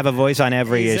 everybody should have a voice on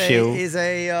every issue.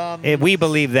 We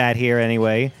believe that here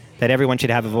anyway, that everyone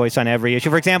should have a voice on every issue.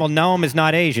 For example, Noam is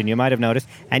not Asian, you might have noticed,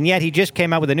 and yet he just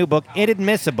came out with a new book,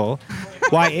 Inadmissible,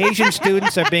 Why Asian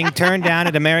Students Are Being Turned Down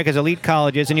at America's Elite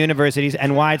Colleges and Universities,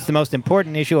 and Why It's the Most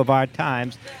Important Issue of Our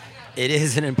Times. It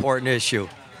is an important issue.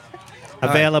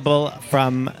 Available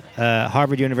from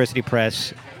Harvard University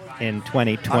Press in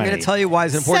 2020. I'm going to tell you why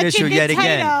it's an important Such a issue good yet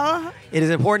again. title. It is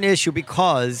an important issue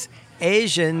because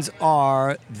Asians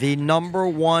are the number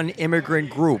one immigrant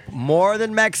group, more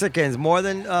than Mexicans, more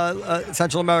than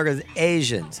Central Americans,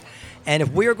 Asians. And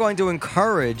if we are going to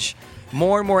encourage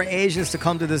more and more Asians to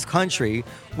come to this country,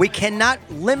 we cannot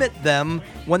limit them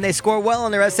when they score well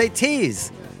on their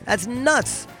SATs. That's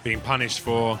nuts. Being punished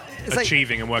for It's like-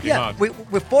 achieving and working Yeah,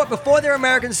 hard. before they're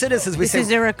American citizens, we This say,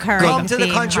 is a recurring come to the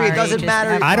theme, country. It Harry, doesn't just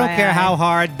matter. I don't care FYI. how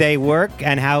hard they work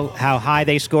and how high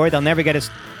they score. They'll never get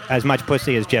as much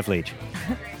pussy as Jeff Leach.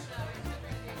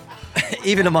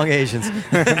 Even among Asians.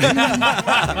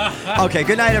 Okay,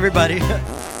 good night, everybody.